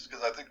most places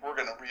because I think we're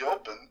going to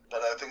reopen,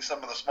 but I think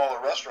some of the smaller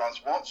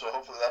restaurants won't, so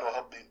hopefully that'll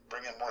help me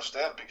bring in more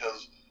staff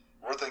because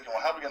we're thinking,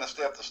 well, how are we going to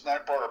staff the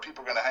snack bar? Are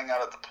people going to hang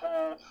out at the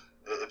pool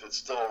if it's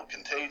still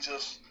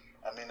contagious?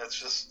 I mean, it's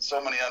just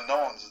so many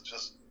unknowns.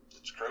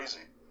 It's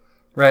crazy.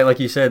 Right, like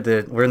you said,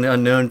 that we're in the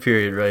unknown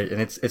period, right?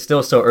 And it's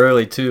still so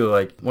early too.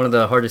 Like one of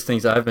the hardest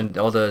things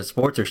all the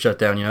sports are shut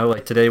down. You know,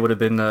 like today would have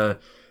been the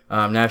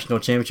national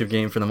championship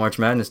game for the March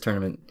Madness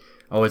tournament.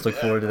 Always look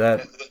forward to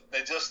that.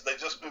 They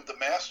just moved the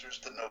Masters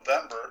to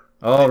November.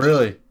 Oh,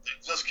 really? They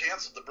just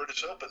canceled the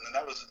British Open, and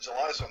that was in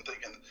July. So I'm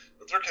thinking,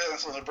 if they're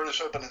canceling the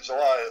British Open in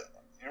July,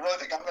 you really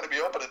think I'm going to be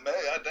open in May?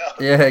 I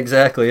doubt it. Yeah,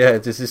 exactly. Yeah,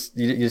 it's just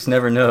you just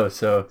never know.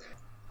 So.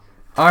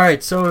 All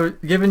right, so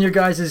given your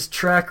guys'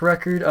 track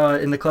record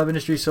in the club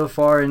industry so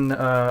far and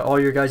all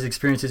your guys'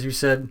 experiences, you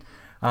said,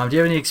 do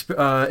you have any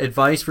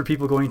advice for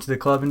people going into the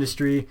club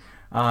industry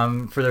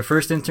for their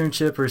first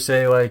internship, or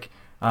say like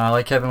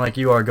Kevin, like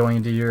you are going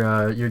into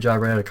your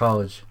job right out of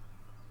college?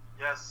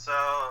 Yes, so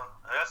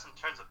I guess in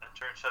terms of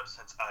internships,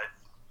 since I've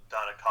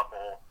done a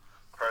couple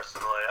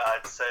personally,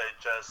 I'd say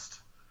just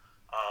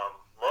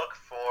look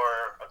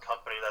for a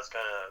company that's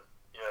going to,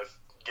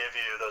 give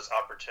you those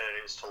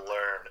opportunities to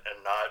learn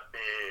and not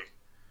be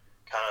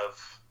kind of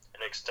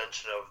an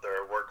extension of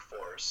their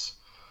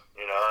workforce.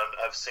 And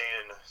I've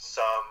seen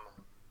some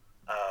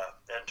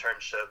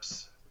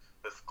internships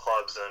with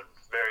clubs and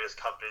various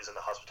companies in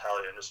the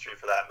hospitality industry,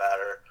 for that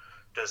matter,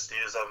 just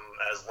use them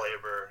as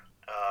labor,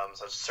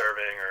 such as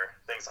serving or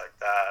things like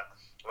that,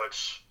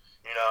 which,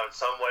 in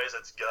some ways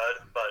it's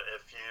good, but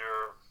if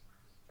you're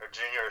a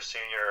junior or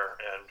senior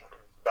and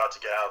about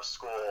to get out of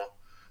school,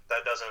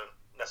 that doesn't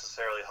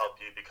necessarily help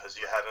you because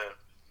you haven't,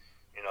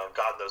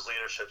 gotten those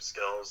leadership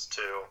skills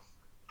to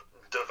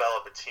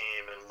develop a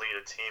team and lead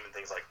a team and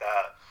things like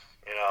that,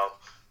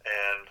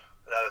 And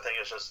the other thing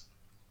is just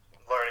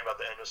learning about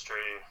the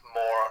industry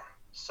more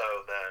so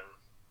than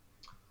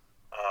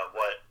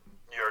what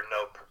you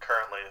know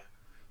currently.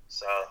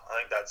 So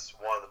I think that's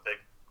one of the big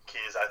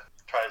keys I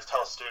try to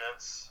tell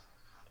students,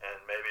 and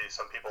maybe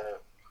some people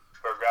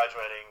who are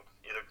graduating,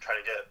 either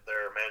trying to get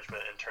their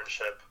management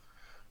internship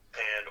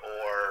and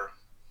or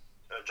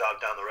a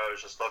job down the road,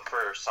 is just look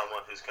for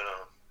someone who's going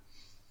to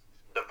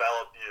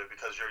develop you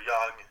because you're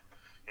young,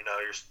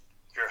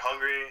 you're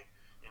hungry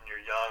and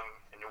you're young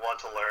and you want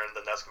to learn,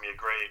 then that's going to be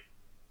a great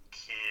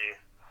key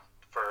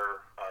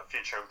for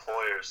future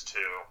employers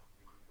to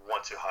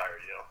want to hire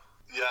you.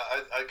 Yeah,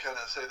 I kind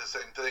of say the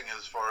same thing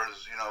as far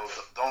as,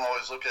 don't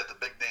always look at the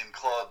big name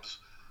clubs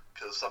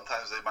because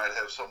sometimes they might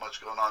have so much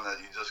going on that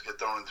you just get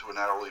thrown into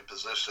an hourly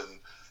position,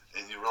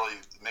 and you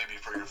really, maybe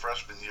for your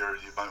freshman year,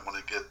 you might want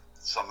to get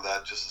some of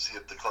that just to see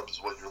if the club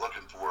is what you're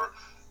looking for.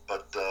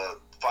 But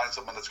find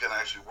someone that's going to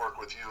actually work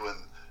with you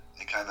and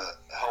kind of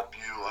help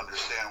you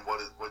understand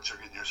what you're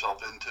getting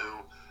yourself into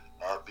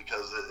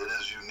because it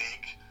is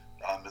unique.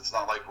 It's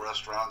not like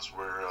restaurants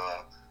where,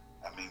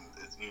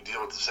 you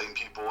deal with the same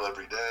people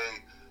every day,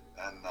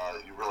 and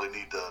you really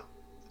need to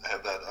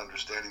have that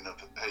understanding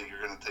of, hey, you're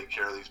going to take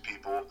care of these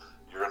people.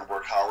 You're going to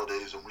work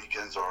holidays and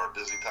weekends or our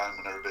busy time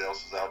when everybody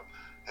else is out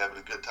having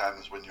a good time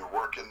is when you're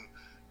working.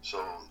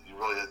 So you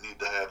really need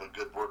to have a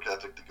good work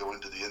ethic to go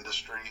into the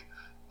industry.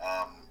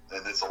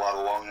 And it's a lot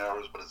of long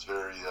hours, but it's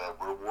very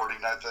rewarding,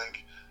 I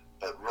think.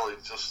 But really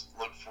just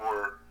look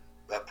for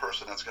that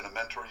person that's going to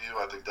mentor you.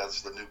 I think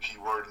that's the new key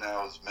word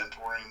now is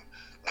mentoring,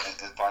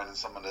 and finding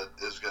someone that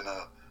is going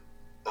to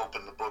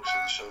open the books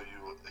and show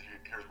you,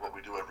 here's what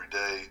we do every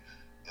day,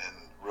 and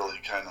really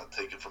kind of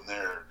take it from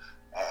there.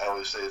 I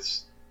always say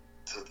it's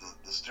to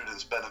the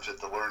students' benefit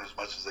to learn as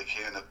much as they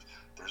can. If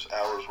there's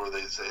hours where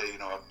they say, hey,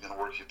 I'm going to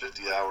work you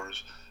 50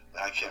 hours,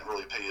 and I can't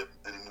really pay you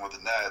any more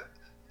than that.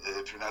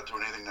 If you're not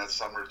doing anything that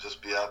summer,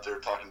 just be out there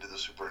talking to the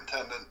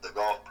superintendent, the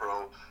golf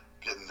pro,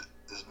 getting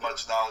as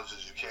much knowledge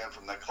as you can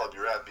from that club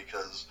you're at,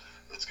 because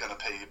it's going to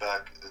pay you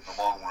back in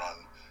the long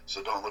run.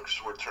 So don't look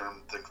short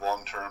term, think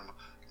long term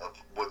of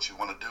what you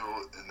want to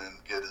do, and then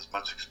get as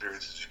much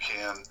experience as you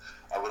can.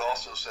 I would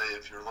also say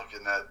if you're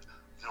looking at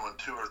doing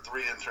 2 or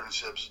 3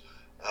 internships,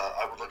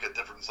 I would look at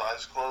different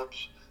size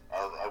clubs.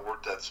 I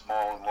worked at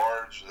small and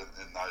large,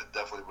 and I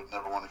definitely would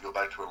never want to go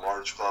back to a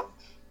large club.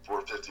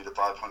 450 to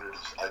 500 is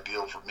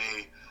ideal for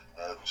me.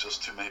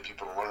 Just too many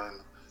people to learn.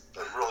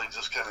 But really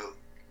just kind of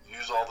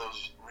use all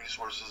those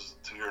resources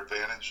to your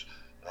advantage.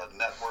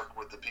 Network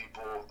with the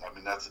people. I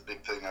mean, that's a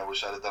big thing. I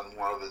wish I'd have done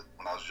more of it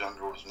when I was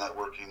younger, was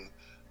networking.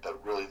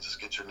 But really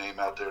just get your name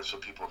out there so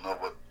people know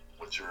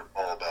what you're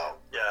all about.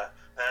 Yeah,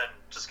 and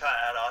just kind of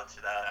add on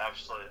to that,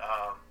 actually.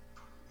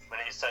 when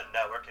you said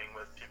networking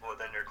with people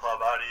within your club,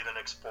 I'd even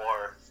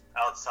explore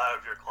outside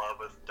of your club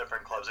with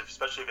different clubs,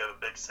 especially if you have a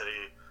big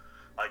city.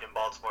 Like in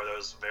Baltimore,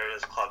 there's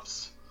various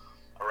clubs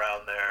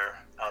around there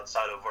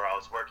outside of where I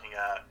was working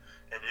at,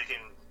 and you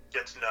can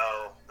get to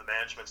know the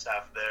management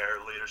staff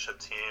there, leadership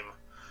team,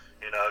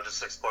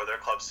 just explore their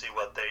club, see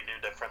what they do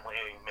differently,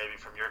 maybe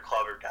from your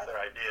club, or gather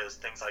ideas,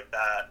 things like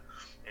that.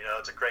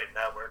 It's a great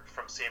network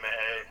from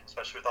CMAA,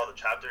 especially with all the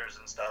chapters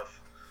and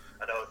stuff.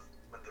 I know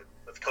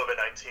with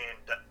COVID-19,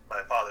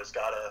 my father's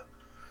got a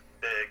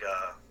big,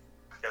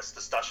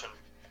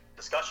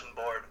 discussion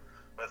board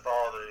with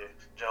all the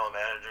general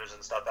managers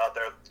and stuff out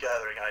there,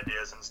 gathering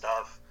ideas,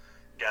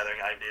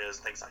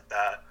 things like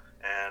that.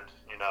 And,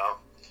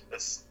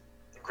 it's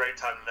a great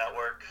time to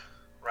network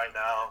right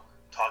now,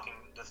 talking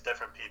with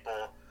different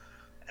people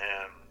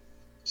and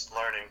just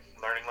learning.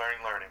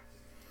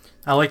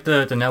 I like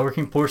the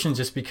networking portion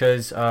just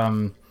because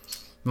my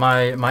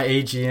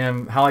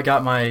AGM, how I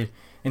got my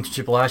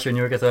internship last year at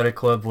New York Athletic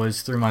Club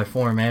was through my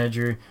former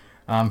manager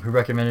who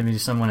recommended me to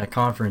someone at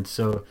conference.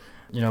 So,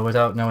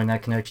 without knowing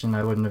that connection,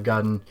 I wouldn't have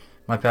gotten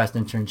my past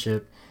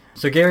internship.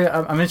 So, Gary,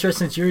 I'm interested,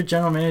 since you're a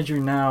general manager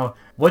now,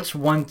 what's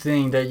one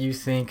thing that you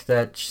think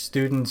that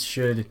students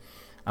should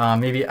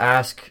maybe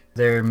ask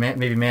their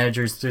maybe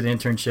managers through the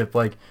internship?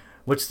 Like,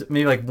 what's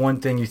maybe like one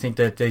thing you think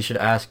that they should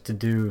ask to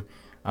do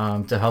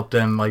to help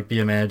them like be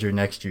a manager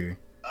next year?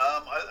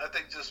 I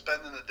think just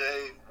spending the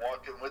day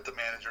walking with the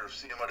manager,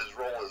 seeing what his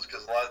role is,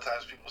 because a lot of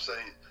times people say,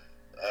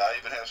 I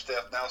even have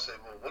staff now say,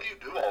 well, what do you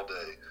do all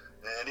day?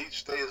 And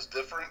each day is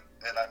different,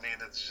 and I mean,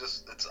 it's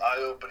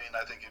eye-opening.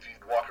 I think if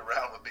you'd walk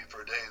around with me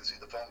for a day and see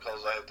the phone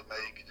calls I have to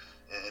make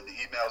and the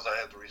emails I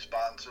have to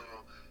respond to,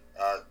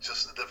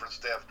 just the different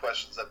staff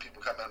questions that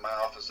people come in my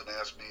office and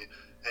ask me,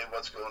 hey,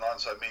 what's going on?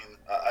 So, I mean,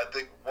 I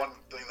think one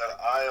thing that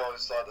I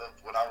always thought of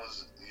when I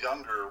was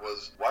younger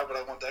was, why would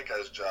I want that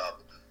guy's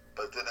job?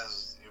 But then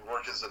as you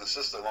work as an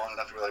assistant long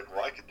enough, you're like,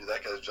 well, I could do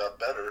that guy's job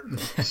better.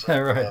 So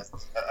Right.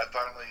 I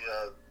finally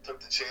took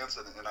the chance,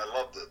 and I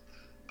loved it.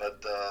 But,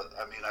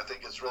 I mean, I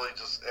think it's really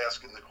just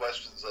asking the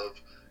questions of,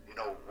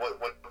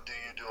 what do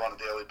you do on a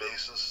daily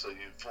basis so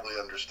you fully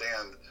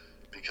understand,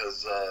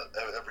 because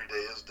every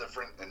day is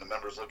different, and the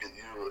members look at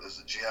you as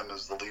the GM,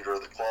 as the leader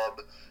of the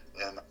club.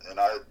 And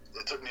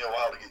it took me a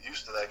while to get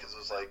used to that, because it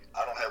was like,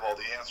 I don't have all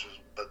the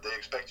answers, but they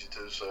expect you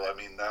to. So, I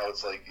mean, now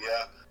it's like,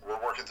 yeah, we're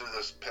working through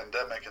this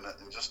pandemic, and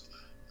just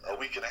a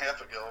week and a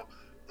half ago,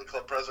 the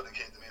club president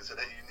came to me and said,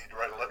 hey, you need to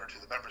write a letter to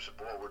the membership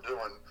of what we're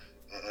doing.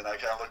 And I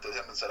kind of looked at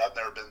him and said, I've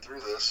never been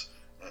through this.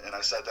 And I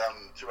sat down,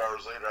 and 2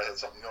 hours later, I had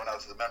something going out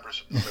to the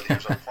membership and said,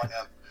 here's our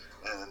plan,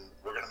 and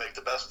we're going to make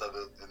the best of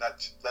it. And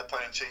that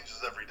plan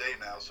changes every day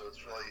now. So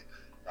it's really,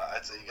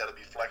 I'd say you got to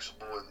be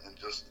flexible and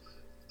just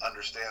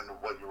understand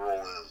what your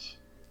role is.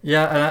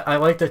 Yeah, and I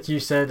like that you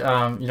said,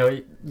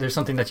 there's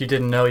something that you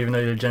didn't know, even though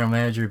you're the general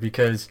manager,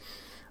 because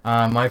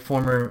my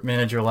former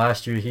manager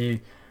last year,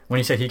 when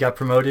he said he got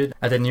promoted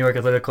at the New York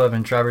Athletic Club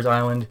in Travers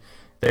Island,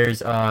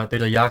 there's a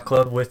yacht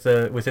club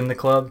within the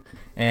club,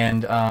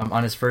 and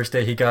on his first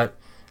day he got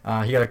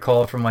a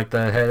call from like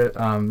the head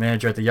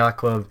manager at the yacht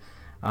club,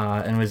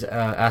 and was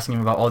asking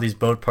him about all these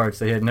boat parts.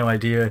 They had no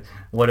idea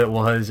what it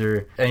was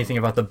or anything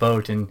about the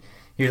boat, and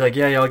he was like,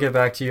 yeah, I'll get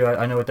back to you.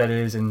 I know what that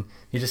is. And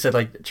he just said,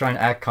 like, try and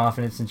act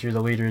confident since you're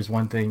the leader is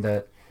one thing.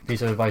 That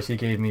piece of advice he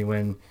gave me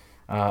when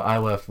I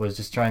left was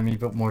just try and be a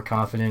bit more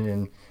confident,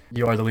 and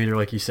you are the leader,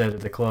 like you said,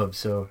 at the club.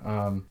 So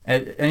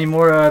any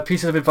more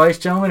pieces of advice,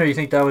 gentlemen, or you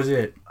think that was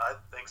it? I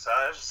think so.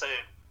 I just say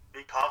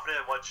be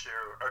confident in what you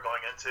are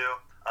going into.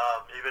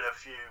 Even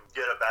if you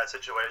get a bad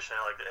situation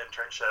like the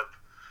internship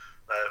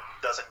that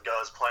doesn't go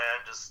as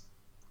planned, just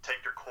take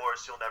your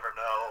course. You'll never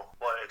know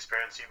what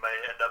experience you may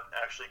end up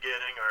actually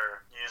getting,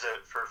 or use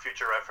it for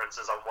future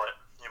references on what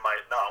you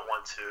might not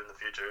want to in the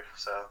future.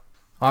 So,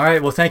 all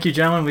right. Well, thank you,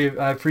 gentlemen.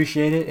 I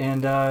appreciate it,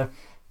 and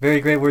very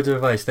great words of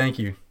advice. Thank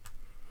you.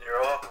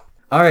 You're welcome.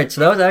 All right.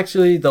 So that was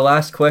actually the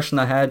last question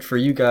I had for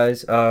you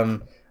guys.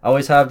 I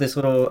always have this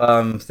little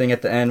thing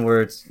at the end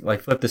where it's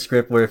like flip the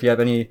script, where if you have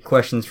any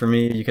questions for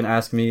me, you can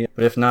ask me.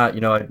 But if not,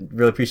 I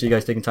really appreciate you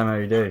guys taking time out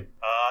of your day.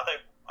 I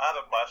think I have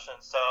a question.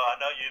 So I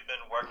know you've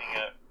been working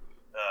at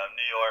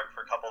New York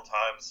for a couple of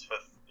times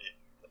with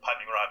the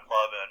Piping Rock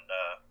Club and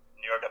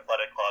New York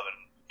Athletic Club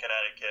in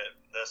Connecticut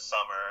this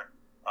summer,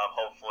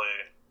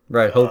 hopefully.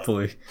 Right,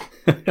 hopefully.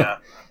 Yeah,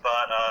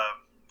 but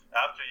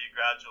after you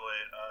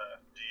graduate,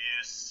 do you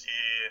see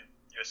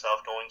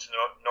yourself going to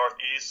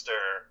Northeast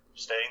or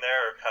staying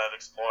there, or kind of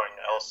exploring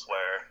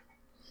elsewhere?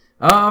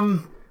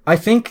 I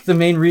think the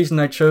main reason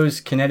I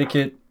chose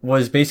Connecticut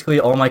was basically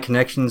all my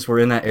connections were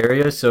in that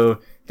area, so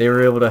they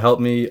were able to help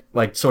me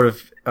like sort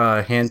of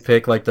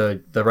handpick like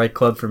the right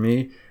club for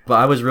me. But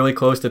I was really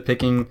close to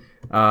picking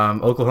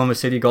Oklahoma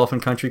City Golf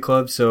and Country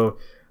Club, so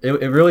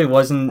it really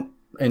wasn't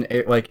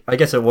like, I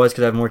guess it was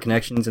because I have more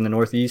connections in the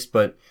Northeast,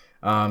 but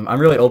I'm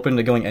really open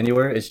to going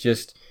anywhere. It's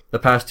just the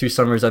past 2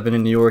 summers I've been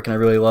in New York and I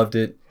really loved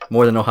it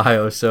more than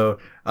Ohio. So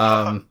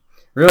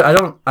really, I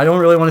don't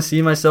really want to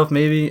see myself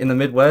maybe in the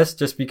Midwest,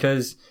 just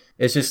because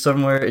it's just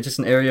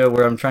an area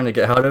where I'm trying to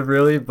get out of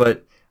really,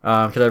 but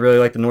because I really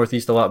like the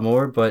Northeast a lot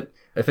more. But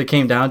if it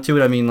came down to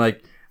it, I mean,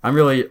 like, I'm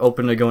really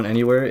open to going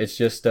anywhere. It's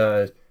just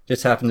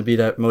happened to be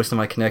that most of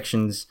my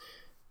connections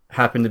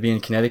happened to be in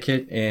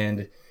Connecticut,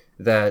 and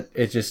that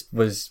it just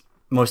was,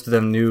 most of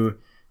them knew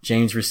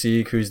James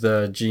Rasik, who's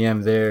the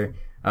GM there,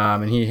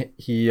 and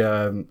he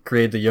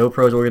created the Yo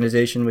Pros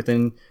organization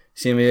within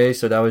CMAA.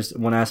 So that was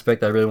one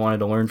aspect I really wanted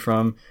to learn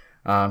from,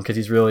 because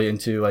he's really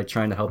into like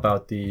trying to help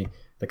out the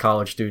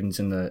college students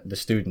and the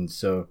students.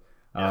 So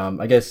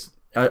I guess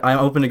I'm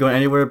open to going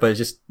anywhere, but it's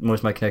just most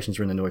of my connections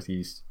are in the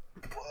Northeast.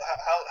 Well,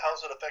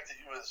 how's it affected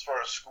you as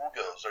far as school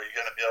goes? Are you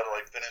going to be able to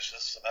like finish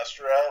this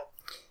semester out?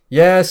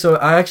 Yeah, so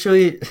I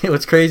actually,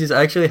 what's crazy is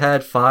I actually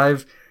had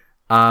 5,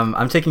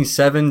 I'm taking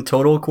 7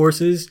 total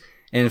courses,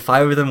 and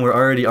 5 of them were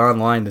already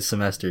online this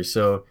semester.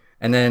 So,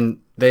 and then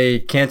they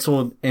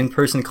canceled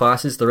in-person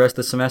classes the rest of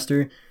the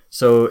semester.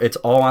 So it's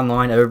all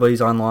online,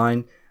 everybody's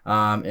online.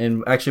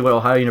 And actually what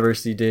Ohio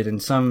University did,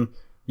 and some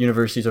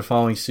universities are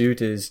following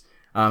suit, is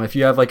if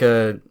you have like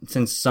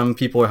since some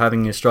people are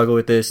having a struggle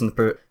with this, and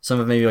some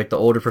of maybe like the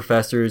older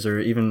professors or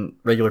even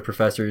regular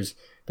professors,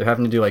 they're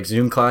having to do like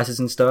Zoom classes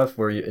and stuff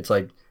where it's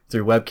like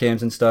through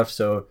webcams and stuff.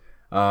 So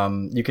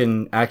you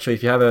can actually,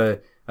 if you have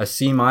a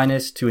C-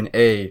 to an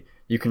A,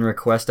 you can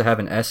request to have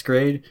an S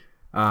grade,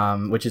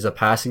 which is a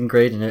passing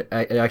grade, and it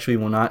actually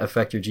will not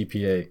affect your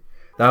GPA.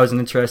 That was an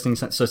interesting,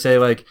 so say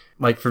like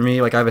for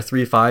me, like I have a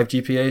 3.5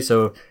 GPA,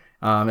 so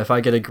if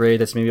I get a grade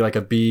that's maybe like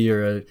a B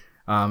or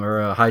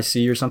a high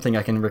C or something,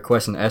 I can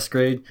request an S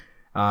grade.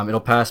 It'll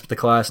pass the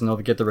class and they'll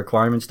get the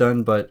requirements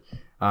done, but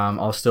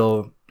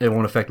it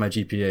won't affect my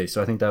GPA.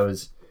 So I think that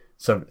was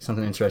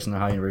something interesting that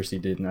Ohio University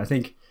did, and I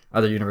think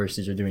other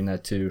universities are doing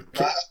that too.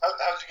 How'd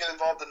you get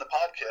involved in the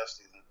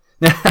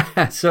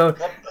podcasting? So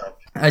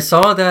I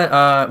saw that.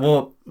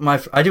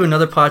 I do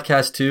another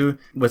podcast too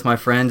with my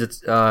friends.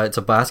 It's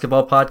a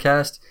basketball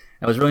podcast.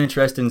 I was really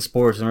interested in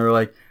sports,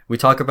 and we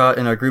talk about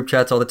in our group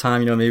chats all the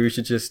time. Maybe we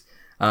should just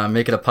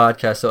make it a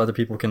podcast so other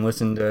people can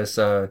listen to us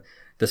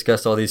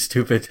discuss all these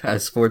stupid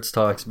sports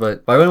talks.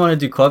 But I really want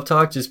to do club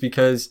talk just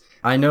because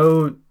I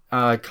know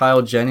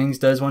Kyle Jennings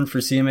does one for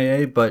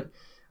CMAA, but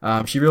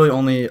she really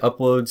only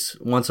uploads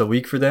once a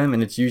week for them,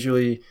 and it's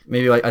usually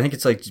maybe like, I think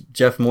it's like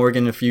Jeff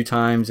Morgan a few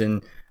times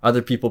and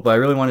other people. But I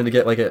really wanted to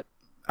get like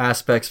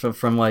aspects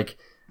from like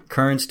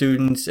current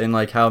students and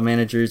like how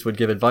managers would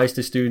give advice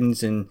to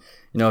students, and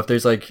if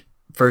there's like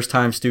first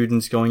time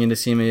students going into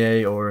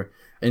CMAA or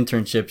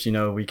internships,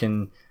 we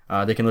can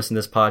they can listen to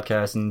this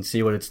podcast and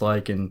see what it's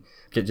like and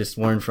just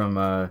learn from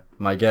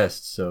my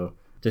guests. So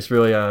just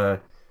really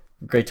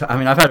great time. I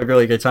mean, I've had a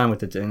really good time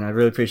with it, and I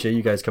really appreciate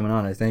you guys coming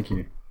on. I thank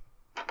you.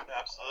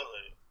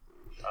 Absolutely.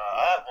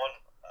 I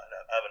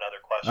have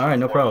another question. All right,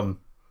 no problem.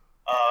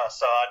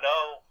 So I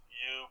know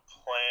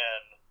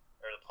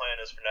the plan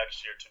is for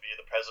next year to be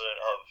the president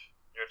of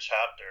your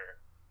chapter.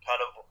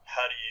 Kind of,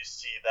 how do you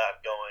see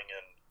that going,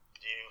 and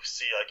do you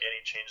see like any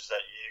changes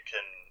that you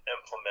can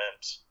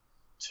implement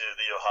to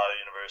the Ohio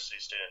University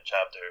student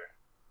chapter?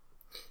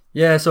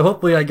 Yeah, so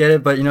hopefully I get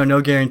it, but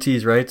no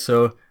guarantees, right?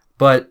 So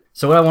what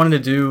I wanted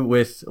to do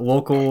with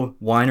local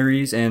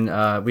wineries, and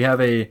we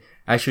have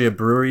actually a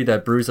brewery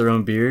that brews their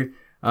own beer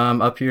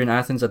up here in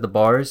Athens at the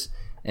bars.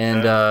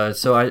 And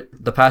so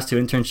the past 2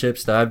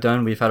 internships that I've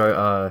done, we've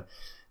had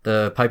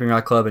the Piping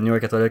Rock Club and New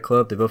York Athletic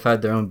Club. They both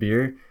had their own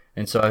beer,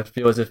 and so I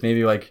feel as if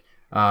maybe like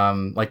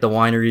the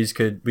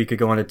wineries we could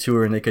go on a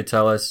tour and they could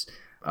tell us,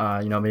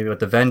 maybe with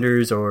the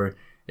vendors, or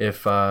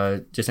if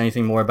just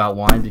anything more about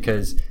wine,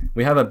 because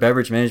we have a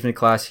beverage management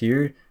class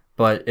here,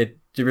 but it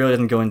really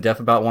doesn't go in depth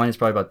about wine. It's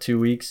probably about 2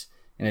 weeks,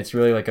 and it's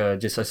really like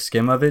just a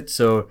skim of it.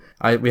 So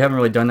we haven't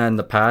really done that in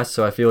the past.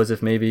 So I feel as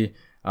if maybe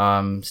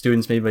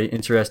students may be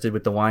interested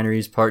with the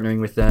wineries,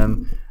 partnering with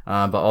them,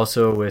 but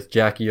also with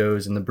Jackie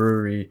O's and the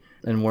brewery,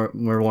 and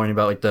we're worrying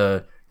about like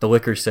the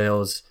liquor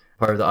sales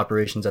part of the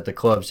operations at the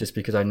clubs, just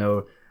because I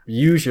know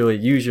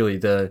usually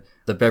the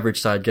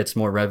beverage side gets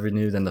more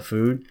revenue than the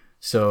food.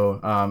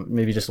 So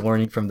maybe just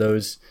learning from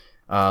those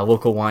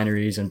local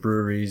wineries and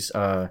breweries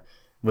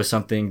was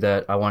something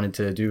that I wanted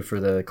to do for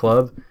the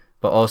club.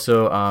 But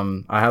also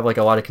I have like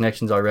a lot of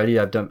connections already.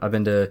 I've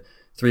been to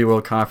 3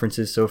 world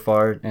conferences so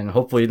far, and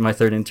hopefully my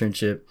 3rd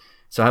internship.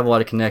 So I have a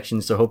lot of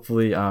connections. So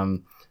hopefully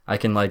I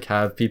can like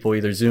have people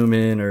either Zoom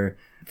in or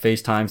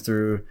FaceTime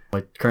through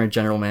like current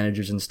general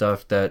managers and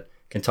stuff that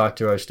can talk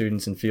to our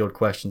students and field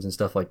questions and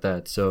stuff like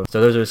that. So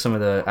those are some of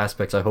the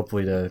aspects I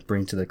hopefully to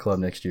bring to the club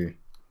next year.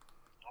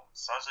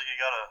 Sounds like you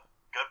got a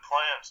good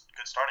plan,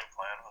 good starting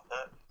plan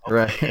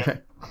with it.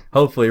 Right.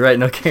 Hopefully, right.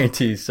 No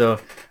guarantees. So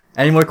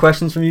any more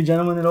questions from you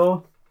gentlemen at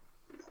all?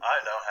 I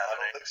don't have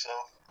any. I think so.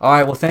 All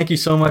right. Well, thank you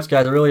so much,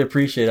 guys. I really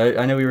appreciate it.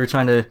 I know we were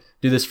trying to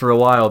do this for a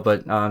while,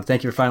 but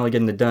thank you for finally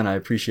getting it done. I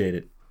appreciate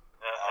it.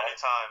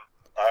 Anytime.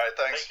 All right,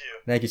 thanks. Thank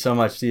you. Thank you so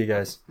much. See you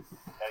guys.